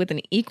combined with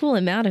an equal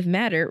amount of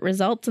matter,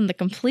 results in the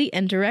complete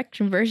and direct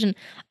conversion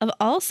of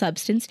all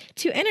substance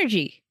to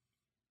energy.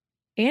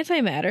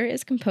 Antimatter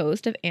is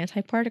composed of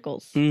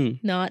antiparticles,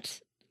 not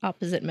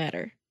opposite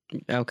matter.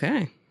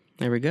 Okay.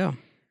 There we go.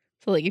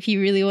 So, like, if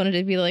you really wanted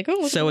to be like,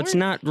 oh, so it's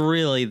not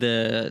really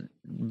the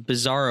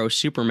bizarro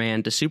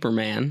Superman to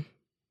Superman.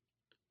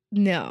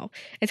 No.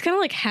 It's kind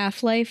of like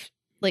Half-Life,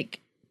 like,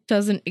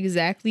 doesn't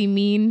exactly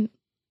mean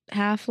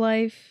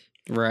Half-Life.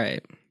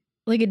 Right.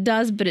 Like, it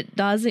does, but it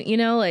doesn't, you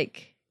know?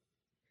 Like,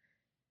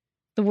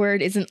 the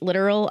word isn't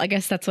literal. I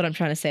guess that's what I'm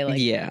trying to say. Like,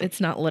 yeah.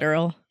 It's not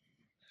literal.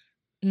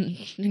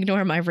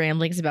 Ignore my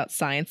ramblings about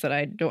science that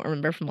I don't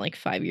remember from, like,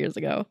 5 years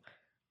ago.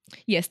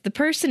 Yes, the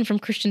person from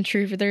Christian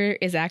Truther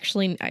is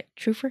actually...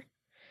 Truther?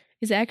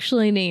 Is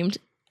actually named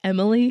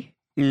Emily.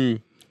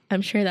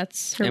 I'm sure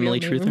that's her Emily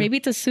real name. Truther? Or maybe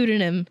it's a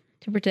pseudonym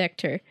to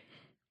protect her.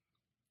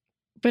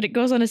 But it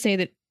goes on to say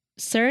that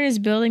CERN is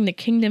building the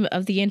kingdom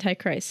of the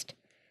Antichrist.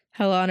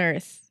 Hell on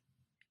earth.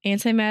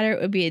 Antimatter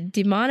would be a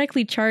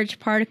demonically charged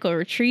particle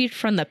retrieved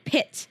from the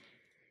pit,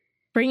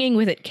 bringing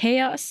with it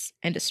chaos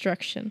and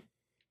destruction.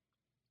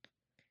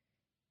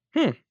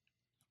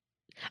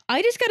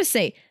 I just gotta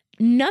say,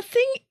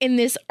 nothing in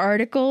this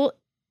article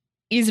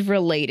is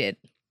related.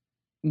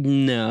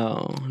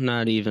 No,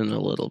 not even a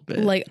little bit.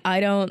 Like,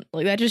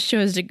 that just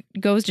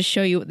goes to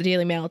show you what the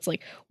Daily Mail, it's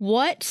like,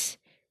 what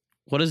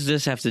does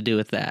this have to do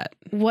with that?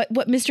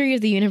 What mystery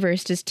of the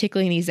universe does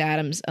tickling these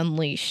atoms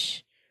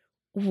unleash?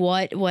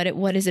 What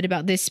is it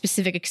about this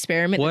specific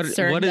experiment that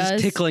CERN what does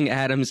tickling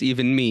atoms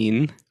even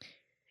mean?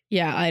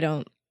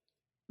 Yeah,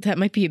 that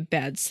might be a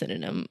bad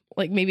synonym.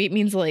 Like, maybe it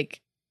means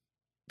like...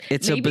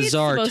 It's a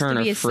bizarre turn of phrase.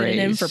 Maybe it's supposed to be a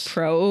synonym for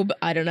probe.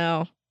 I don't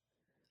know.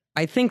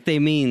 I think they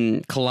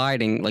mean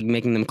colliding, like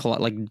making them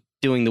like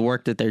doing the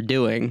work that they're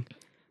doing.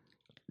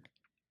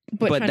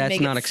 But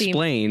that's not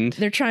explained.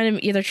 They're trying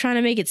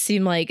to make it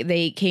seem like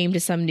they came to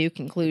some new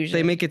conclusion.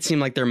 They make it seem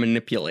like they're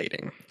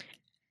manipulating.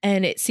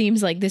 And it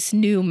seems like this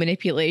new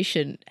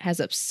manipulation has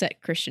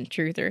upset Christian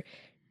Truther.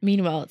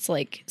 Meanwhile, it's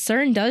like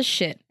CERN does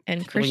shit,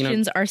 and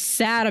Christians are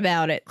sad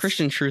about it.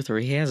 Christian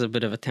Truther, he has a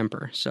bit of a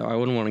temper, so I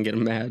wouldn't want to get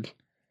him mad.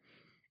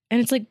 And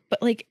it's like,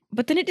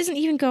 but then it doesn't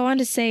even go on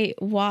to say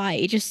why.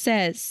 It just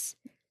says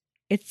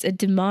it's a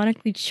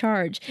demonically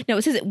charged. No,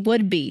 it says it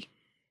would be,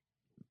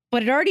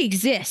 but it already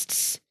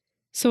exists.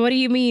 So what do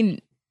you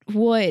mean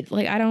would?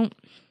 Like, I don't.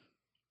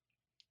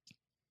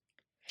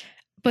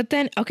 But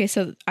then, okay,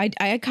 so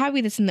I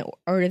copied this in the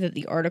order that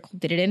the article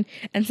did it in,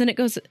 and then it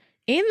goes,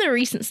 in the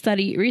recent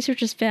study,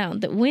 researchers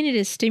found that when it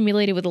is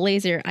stimulated with a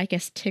laser, I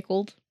guess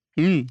tickled,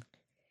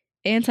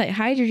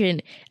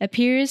 anti-hydrogen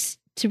appears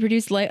to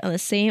produce light on the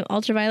same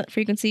ultraviolet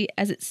frequency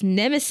as its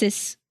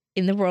nemesis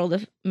in the world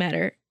of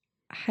matter,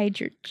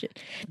 hydrogen.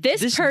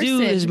 This person,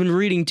 dude has been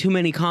reading too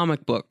many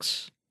comic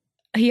books.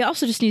 He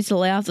also just needs to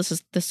lay off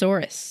the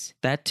thesaurus.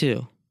 That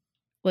too.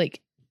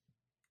 Like,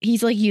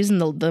 he's like using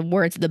the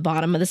words at the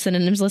bottom of the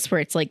synonyms list where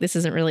it's like, this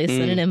isn't really a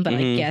synonym, but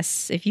I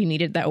guess if you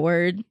needed that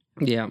word.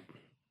 Yeah.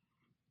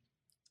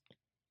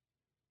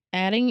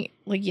 Adding,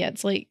 like, yeah,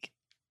 it's like...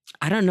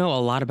 I don't know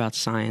a lot about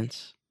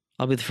science.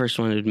 I'll be the first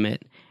one to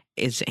admit.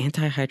 Is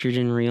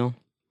anti-hydrogen real?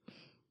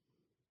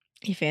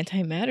 If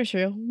antimatter's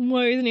real,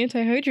 why isn't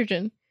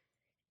anti-hydrogen?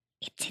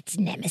 It's its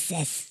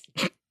nemesis.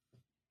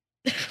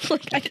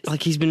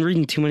 Like he's been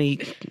reading too many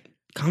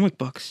comic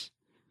books.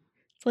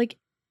 It's like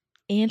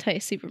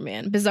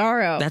anti-Superman.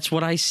 Bizarro. That's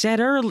what I said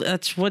earlier.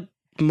 That's what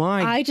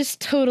I just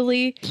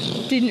totally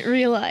didn't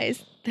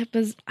realize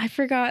that I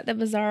forgot that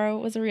Bizarro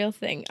was a real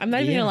thing. I'm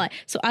not even gonna lie.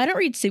 So I don't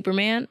read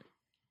Superman.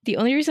 The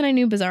only reason I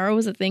knew Bizarro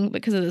was a thing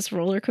because of this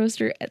roller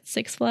coaster at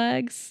Six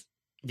Flags.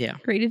 Yeah.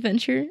 Great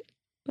Adventure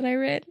that I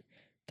read.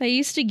 They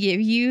used to give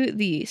you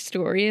the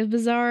story of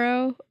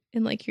Bizarro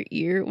in like your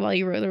ear while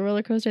you rode the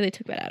roller coaster. They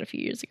took that out a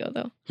few years ago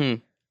though.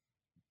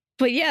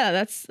 But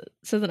yeah,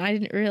 so then I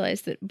didn't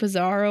realize that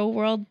Bizarro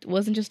World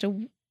wasn't just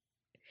a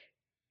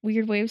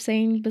weird way of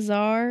saying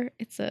bizarre.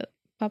 It's a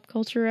pop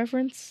culture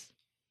reference.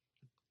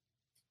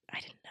 I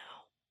didn't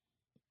know.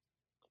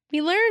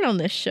 We learn on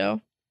this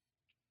show.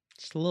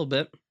 Just a little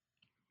bit.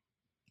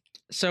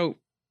 So,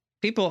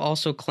 people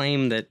also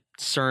claim that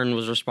CERN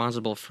was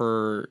responsible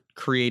for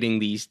creating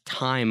these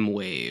time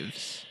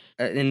waves.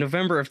 In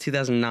November of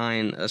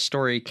 2009, a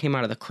story came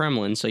out of the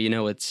Kremlin, so you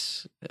know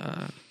it's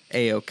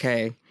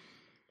A-OK.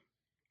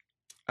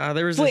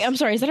 Wait, I'm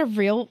sorry, is that a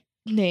real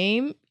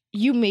name?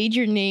 You made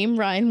your name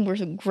rhyme with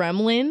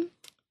gremlin?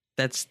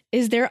 That's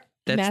Is there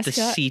the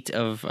mascot? seat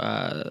of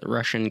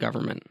Russian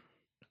government.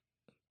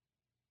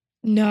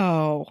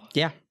 No.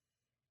 Yeah.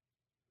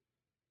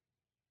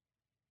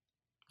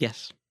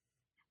 Yes.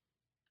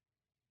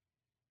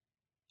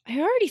 I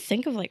already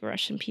think of like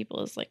Russian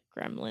people as like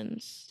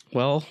gremlins.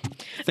 Well,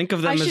 think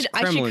of them as I should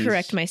Kremlins.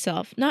 correct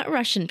myself. Not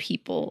Russian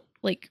people,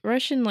 like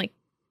Russian like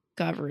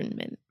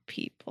government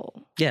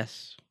people.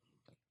 Yes.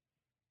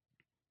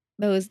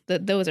 Those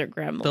are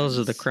gremlins. Those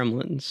are the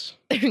Kremlins.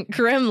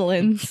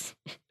 Gremlins.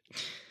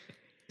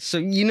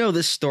 So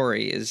this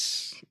story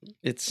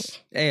it's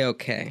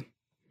A-okay.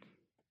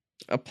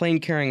 A plane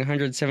carrying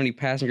 170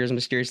 passengers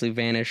mysteriously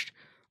vanished,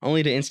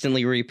 only to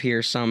instantly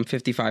reappear some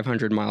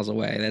 5,500 miles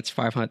away. That's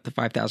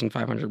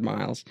 5,500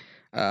 miles.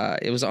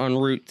 It was en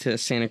route to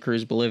Santa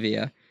Cruz,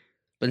 Bolivia,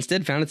 but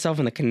instead found itself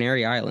in the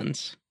Canary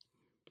Islands.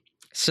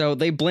 So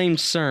they blamed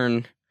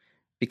CERN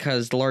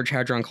because the Large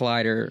Hadron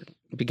Collider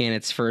began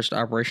its first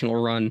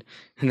operational run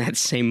in that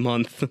same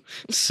month.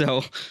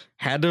 So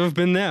had to have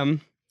been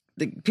them.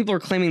 People are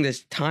claiming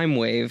this time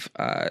wave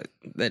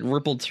that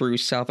rippled through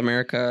South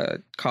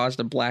America caused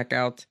a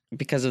blackout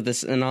because of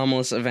this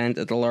anomalous event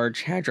at the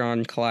Large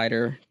Hadron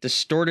Collider,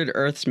 distorted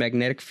Earth's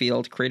magnetic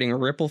field, creating a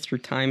ripple through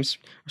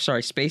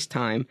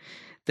space-time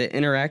that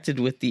interacted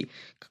with the,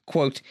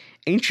 quote,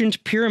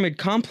 ancient pyramid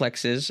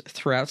complexes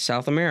throughout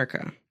South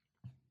America.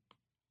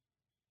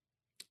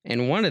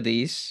 And one of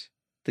these,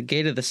 the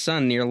Gate of the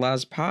Sun near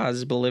Las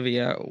Paz,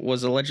 Bolivia,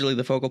 was allegedly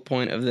the focal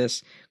point of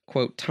this,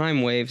 quote,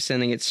 time wave,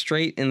 sending it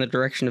straight in the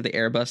direction of the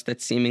Airbus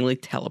that seemingly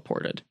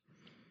teleported.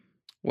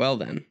 Well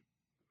then,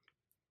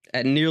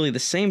 at nearly the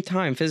same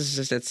time,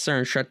 physicists at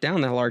CERN shut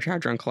down the Large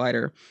Hadron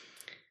Collider,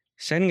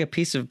 citing a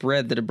piece of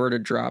bread that a bird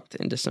had dropped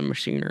into some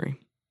machinery.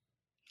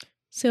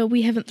 So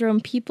we haven't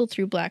thrown people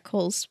through black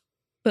holes,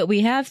 but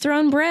we have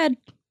thrown bread.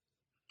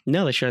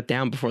 No, they shut it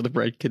down before the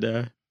bread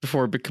could,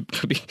 before it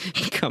could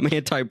become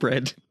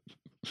anti-bread.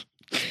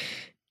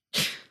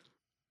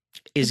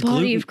 The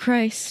body of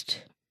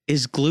Christ.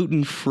 Is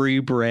gluten-free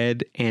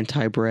bread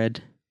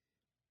anti-bread?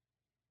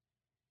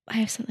 I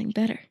have something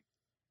better.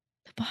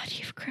 The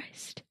body of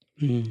Christ.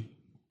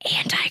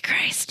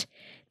 Antichrist.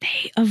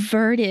 They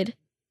averted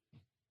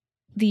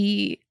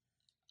the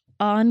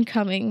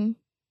oncoming.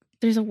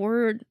 There's a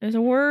word.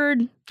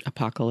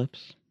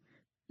 Apocalypse?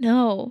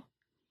 No.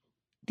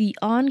 The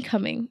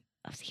oncoming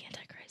of the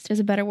Antichrist. There's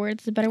a better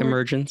word.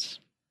 Emergence.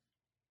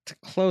 To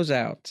close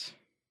out.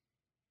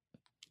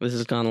 This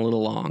has gone a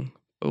little long.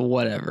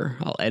 Whatever,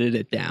 I'll edit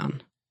it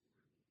down.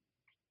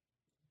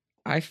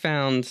 I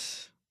found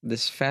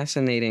this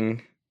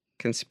fascinating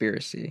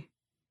conspiracy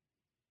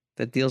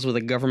that deals with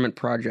a government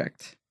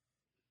project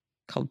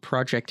called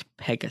Project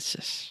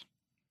Pegasus.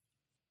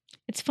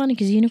 It's funny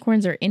because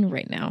unicorns are in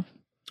right now.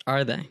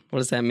 Are they? What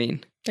does that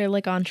mean? They're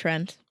like on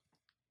trend.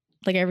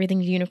 Like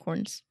everything's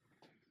unicorns.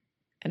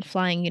 And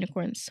flying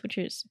unicorns, which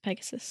is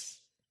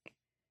Pegasus.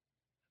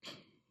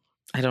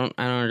 I don't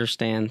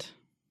understand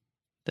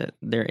that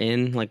they're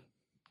in, like,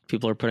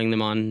 people are putting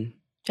them on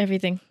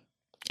everything.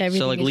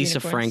 So like Lisa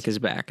unicorns. Frank is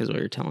back is what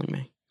you're telling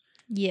me.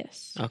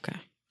 Yes. Okay.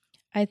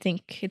 I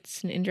think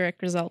it's an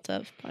indirect result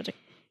of Project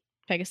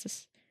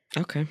Pegasus.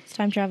 Okay. It's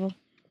time travel.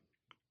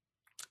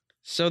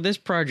 So this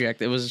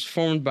project, it was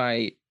formed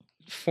by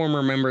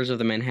former members of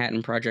the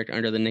Manhattan Project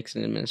under the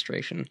Nixon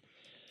administration.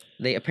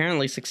 They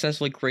apparently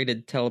successfully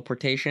created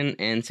teleportation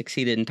and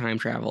succeeded in time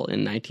travel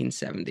in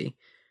 1970.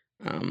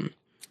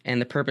 And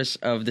the purpose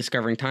of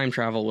discovering time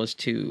travel was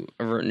to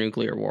avert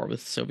nuclear war with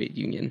the Soviet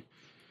Union.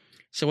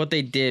 So what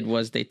they did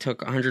was they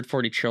took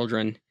 140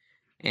 children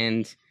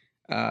and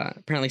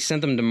apparently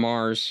sent them to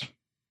Mars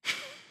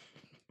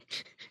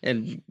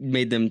and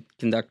made them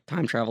conduct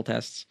time travel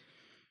tests.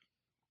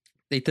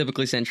 They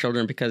typically sent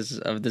children because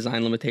of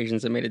design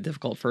limitations that made it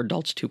difficult for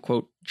adults to,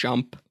 quote,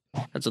 jump.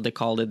 That's what they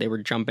called it. They were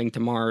jumping to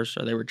Mars,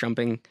 or they were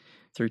jumping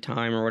through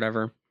time or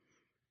whatever.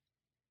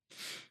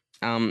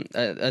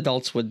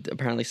 Adults would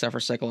apparently suffer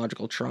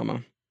psychological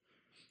trauma.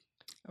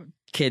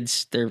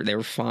 Kids, they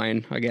were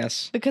fine, I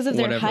guess. Because of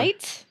their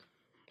height?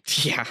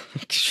 Yeah,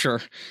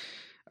 sure.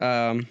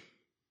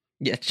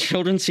 Yeah,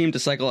 children seem to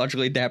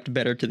psychologically adapt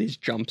better to these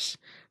jumps.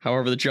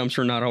 However, the jumps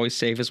were not always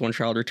safe as one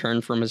child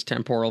returned from his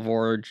temporal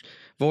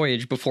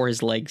voyage before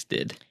his legs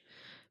did.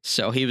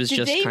 So he was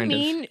just kind of...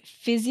 Did they mean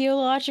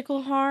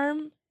physiological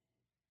harm?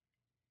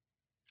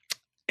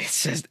 It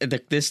says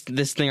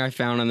this thing I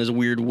found on this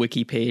weird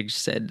wiki page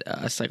said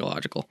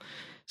psychological.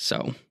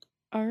 So.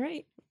 All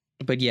right.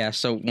 But yeah,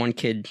 so one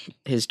kid,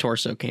 his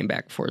torso came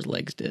back before his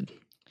legs did.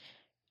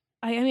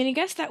 I mean, I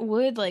guess that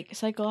would like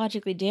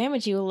psychologically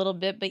damage you a little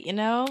bit, but you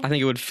know. I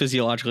think it would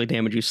physiologically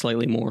damage you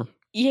slightly more.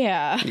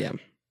 Yeah. Yeah.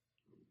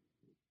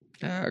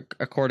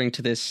 According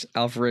to this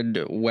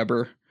Alfred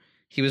Weber,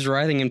 he was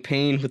writhing in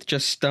pain with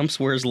just stumps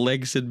where his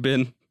legs had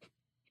been.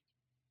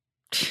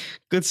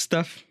 Good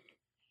stuff.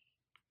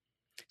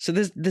 So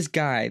this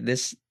guy,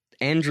 this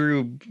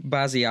Andrew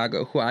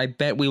Basiago, who I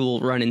bet we will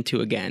run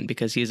into again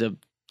because he's a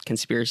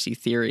conspiracy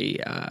theory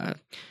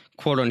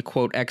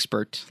quote-unquote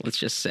expert, let's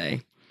just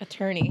say.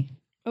 attorney.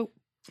 Oh.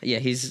 Yeah,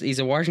 he's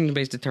a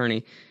Washington-based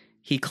attorney.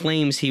 He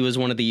claims he was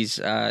one of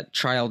these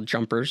child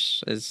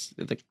jumpers, as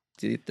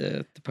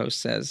the post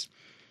says.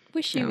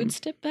 Wish you would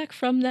step back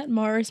from that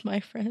Mars, my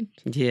friend.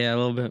 Yeah, a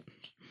little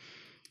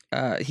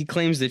bit. He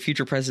claims that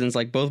future presidents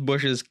like both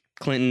Bushes,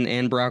 Clinton,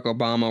 and Barack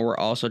Obama were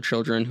also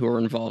children who were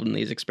involved in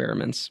these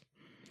experiments.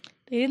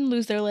 They didn't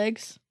lose their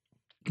legs.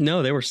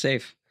 No, they were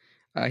safe.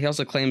 He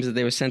also claims that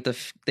they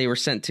were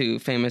sent to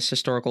famous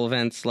historical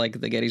events like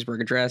the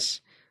Gettysburg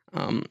Address,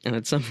 and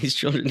that some of these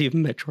children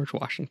even met George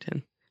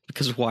Washington,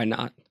 because why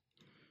not?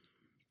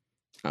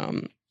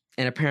 And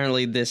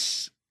apparently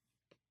this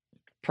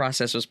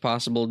process was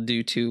possible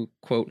due to,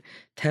 quote,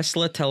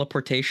 Tesla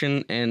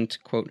teleportation and,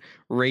 quote,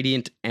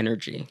 radiant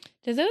energy.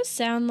 Do those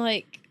sound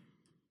like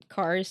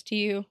cars to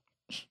you?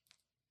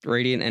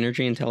 Radiant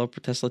energy and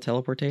Tesla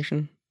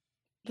teleportation?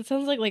 That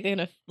sounds like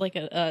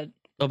a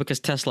Oh,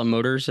 because Tesla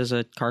Motors is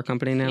a car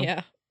company now?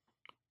 Yeah.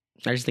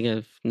 I just think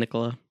of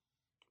Nikola,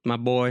 my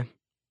boy.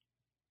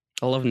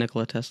 I love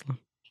Nikola Tesla.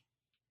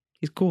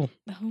 He's cool.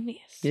 The homies.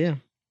 Yeah.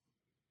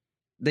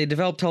 They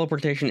developed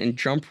teleportation in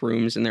jump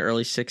rooms in the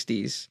early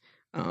 60s,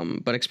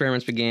 but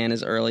experiments began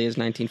as early as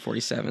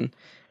 1947.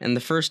 And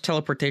the first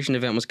teleportation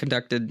event was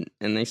conducted,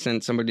 and they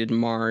sent somebody to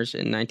Mars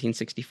in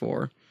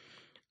 1964.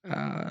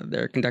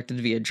 They're conducted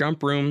via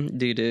jump room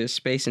due to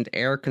space and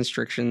air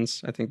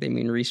constrictions. I think they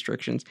mean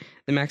restrictions.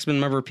 The maximum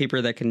number of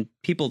people that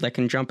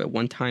can jump at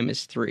one time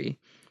is 3.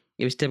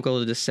 It was typical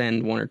to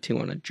descend 1 or 2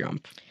 on a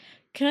jump.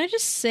 Can I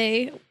just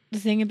say the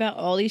thing about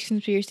all these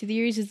conspiracy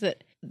theories is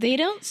that they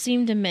don't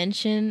seem to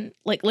mention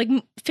like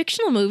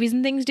fictional movies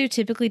and things do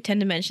typically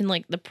tend to mention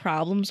like the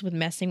problems with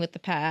messing with the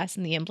past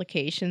and the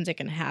implications it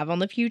can have on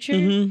the future.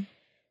 Mm-hmm.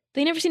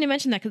 They never seem to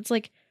mention that because it's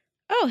like,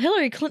 oh,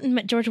 Hillary Clinton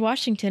met George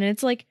Washington, and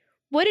it's like,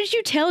 what did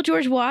you tell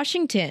George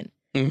Washington?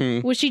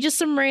 Mm-hmm. Was she just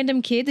some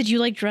random kid? Did you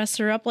like dress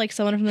her up like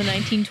someone from the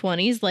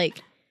 1920s?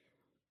 Like,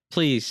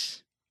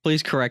 please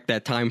correct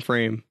that time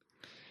frame.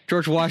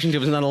 George Washington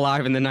was not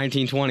alive in the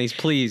 1920s.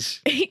 Please,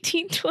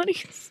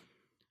 1820s.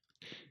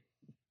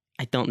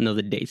 I don't know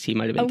the dates. He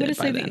might have been dead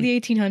by then. I'm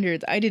going to say the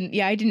 1800s. I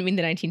didn't mean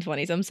the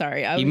 1920s. I'm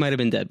sorry. He might have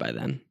been dead by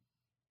then.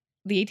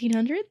 The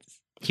 1800s?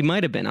 He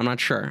might have been. I'm not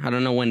sure. I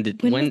don't know when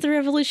was the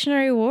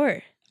Revolutionary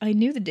War? I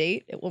knew the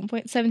date at one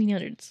point.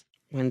 1700s.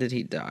 When did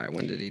he die?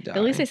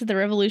 At least I said the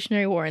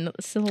Revolutionary War and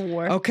the Civil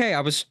War. Okay,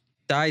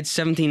 died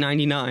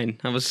 1799.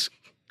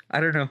 I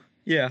don't know.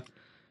 Yeah.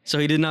 So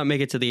he did not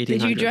make it to the 1800s.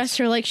 Did you dress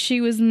her like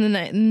she was in the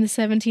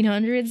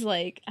 1700s?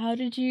 Like, how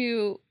did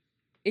you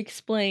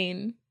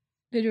explain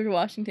to George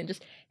Washington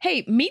just,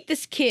 hey, meet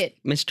this kid?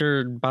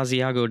 Mr.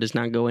 Basiago does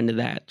not go into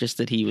that, just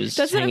that he was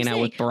hanging out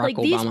with Barack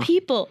Obama. These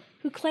people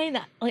who claim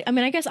that, like, I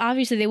mean, I guess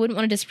obviously they wouldn't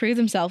want to disprove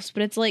themselves,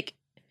 but it's like,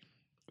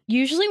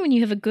 usually when you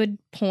have a good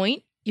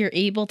point, you're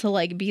able to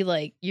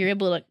you're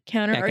able to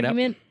counter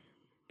argument.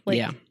 Like,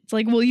 yeah. It's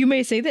like, well, you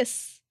may say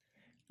this.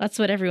 That's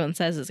what everyone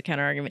says is a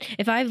counter argument.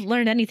 If I've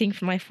learned anything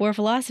from my 4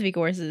 philosophy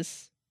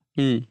courses,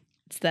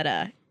 it's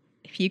that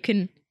if you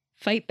can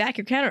fight back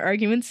your counter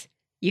arguments,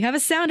 you have a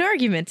sound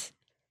argument.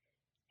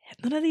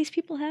 None of these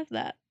people have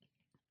that.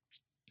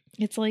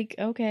 It's like,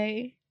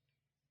 okay,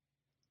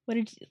 what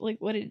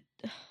did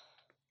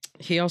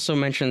He also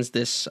mentions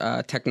this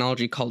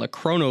technology called a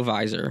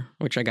chronovisor,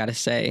 which I gotta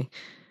say,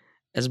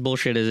 as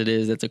bullshit as it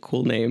is, that's a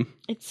cool name.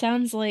 It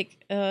sounds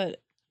like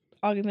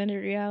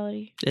augmented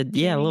reality.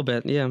 Yeah, a little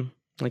bit. Yeah,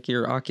 like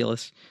your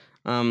Oculus.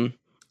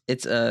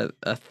 It's a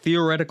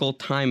theoretical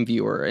time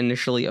viewer,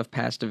 initially of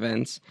past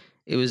events.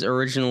 It was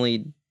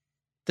originally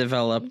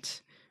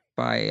developed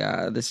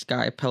by this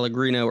guy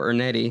Pellegrino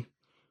Ernetti,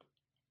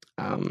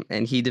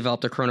 and he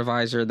developed a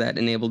chronovisor that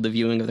enabled the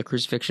viewing of the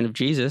crucifixion of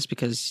Jesus,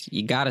 because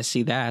you gotta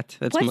see that.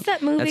 What's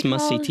that movie That's called?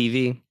 must-see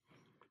TV.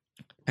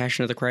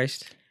 Passion of the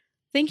Christ.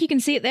 Think you can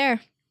see it there.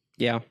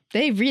 Yeah.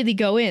 They really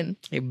go in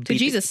to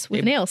Jesus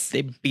with nails.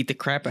 They beat the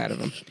crap out of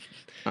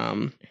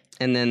him.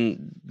 And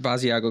then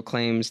Basiago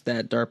claims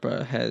that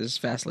DARPA has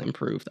vastly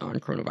improved on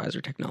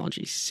chronovisor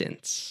technology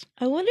since.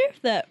 I wonder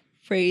if that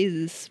phrase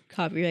is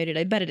copyrighted.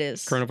 I bet it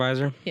is.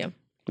 Chronovisor? Yeah.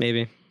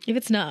 Maybe. If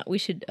it's not, we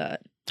should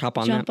jump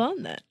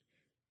on that.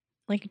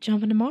 Like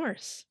jump into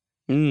Mars.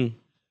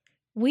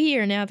 We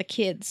are now the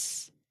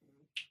kids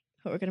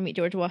who are going to meet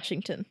George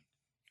Washington.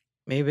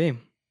 Maybe.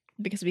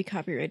 Because we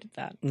copyrighted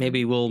that.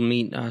 Maybe we'll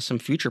meet some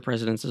future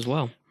presidents as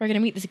well. We're going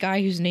to meet this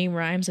guy whose name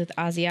rhymes with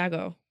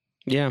Asiago.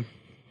 Yeah.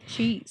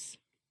 Cheese.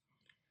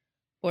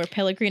 Or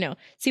Pellegrino.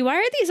 See, why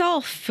are these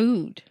all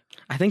food?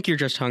 I think you're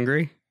just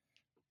hungry.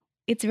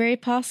 It's very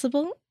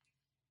possible.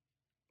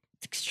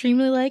 It's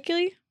extremely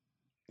likely.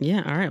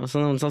 Yeah, all right.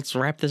 Well, let's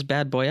wrap this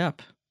bad boy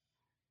up.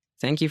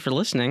 Thank you for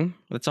listening.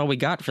 That's all we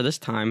got for this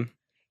time.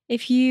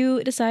 If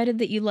you decided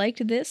that you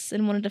liked this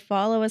and wanted to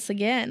follow us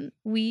again,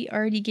 we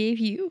already gave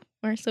you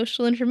our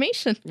social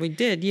information. We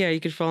did, yeah. You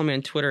can follow me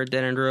on Twitter at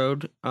Dead End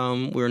Road.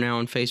 We're now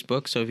on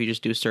Facebook, so if you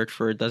just do a search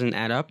for It Doesn't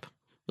Add Up,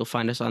 you'll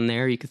find us on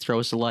there. You can throw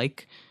us a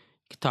like.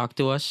 You can talk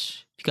to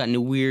us. If you got any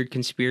weird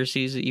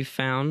conspiracies that you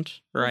found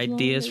or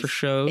ideas for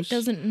shows. It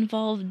doesn't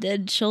involve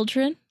dead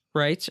children.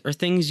 right? Or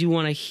things you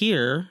want to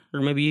hear,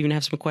 or maybe you even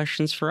have some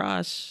questions for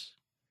us.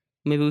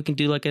 Maybe we can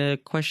do like a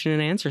question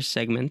and answer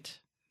segment.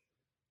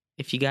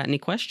 If you got any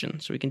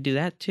questions, we can do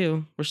that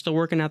too. We're still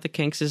working out the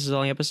kinks. This is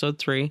only episode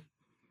 3.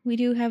 We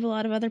do have a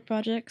lot of other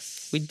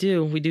projects. We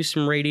do. We do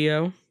some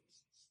radio.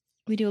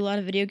 We do a lot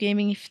of video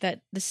gaming. If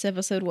this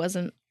episode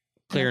wasn't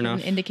clear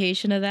enough, an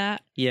indication of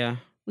that. Yeah.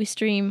 We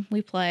stream.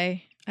 We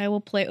play. I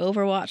will play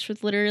Overwatch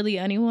with literally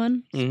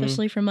anyone,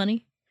 especially for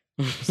money.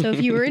 So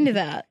if you were into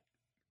that,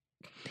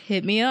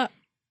 hit me up.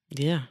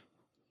 Yeah.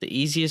 The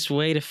easiest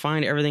way to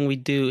find everything we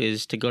do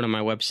is to go to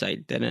my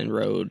website,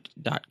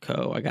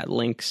 deadendroad.co. I got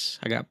links.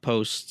 I got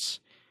posts.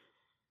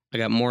 I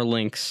got more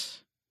links.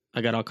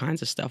 I got all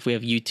kinds of stuff. We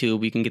have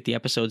YouTube. You can get the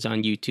episodes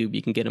on YouTube.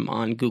 You can get them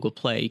on Google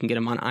Play. You can get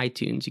them on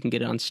iTunes. You can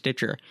get it on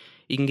Stitcher.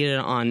 You can get it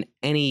on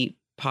any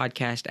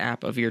podcast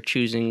app of your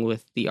choosing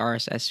with the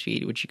RSS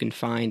feed, which you can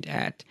find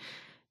at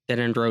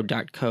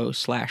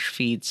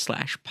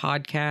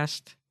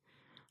deadendroad.co/feed/podcast.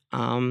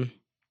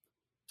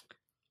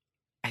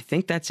 I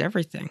think that's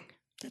everything.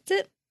 That's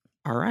it.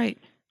 All right.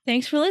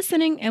 Thanks for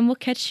listening, and we'll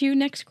catch you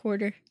next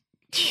quarter.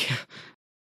 Yeah.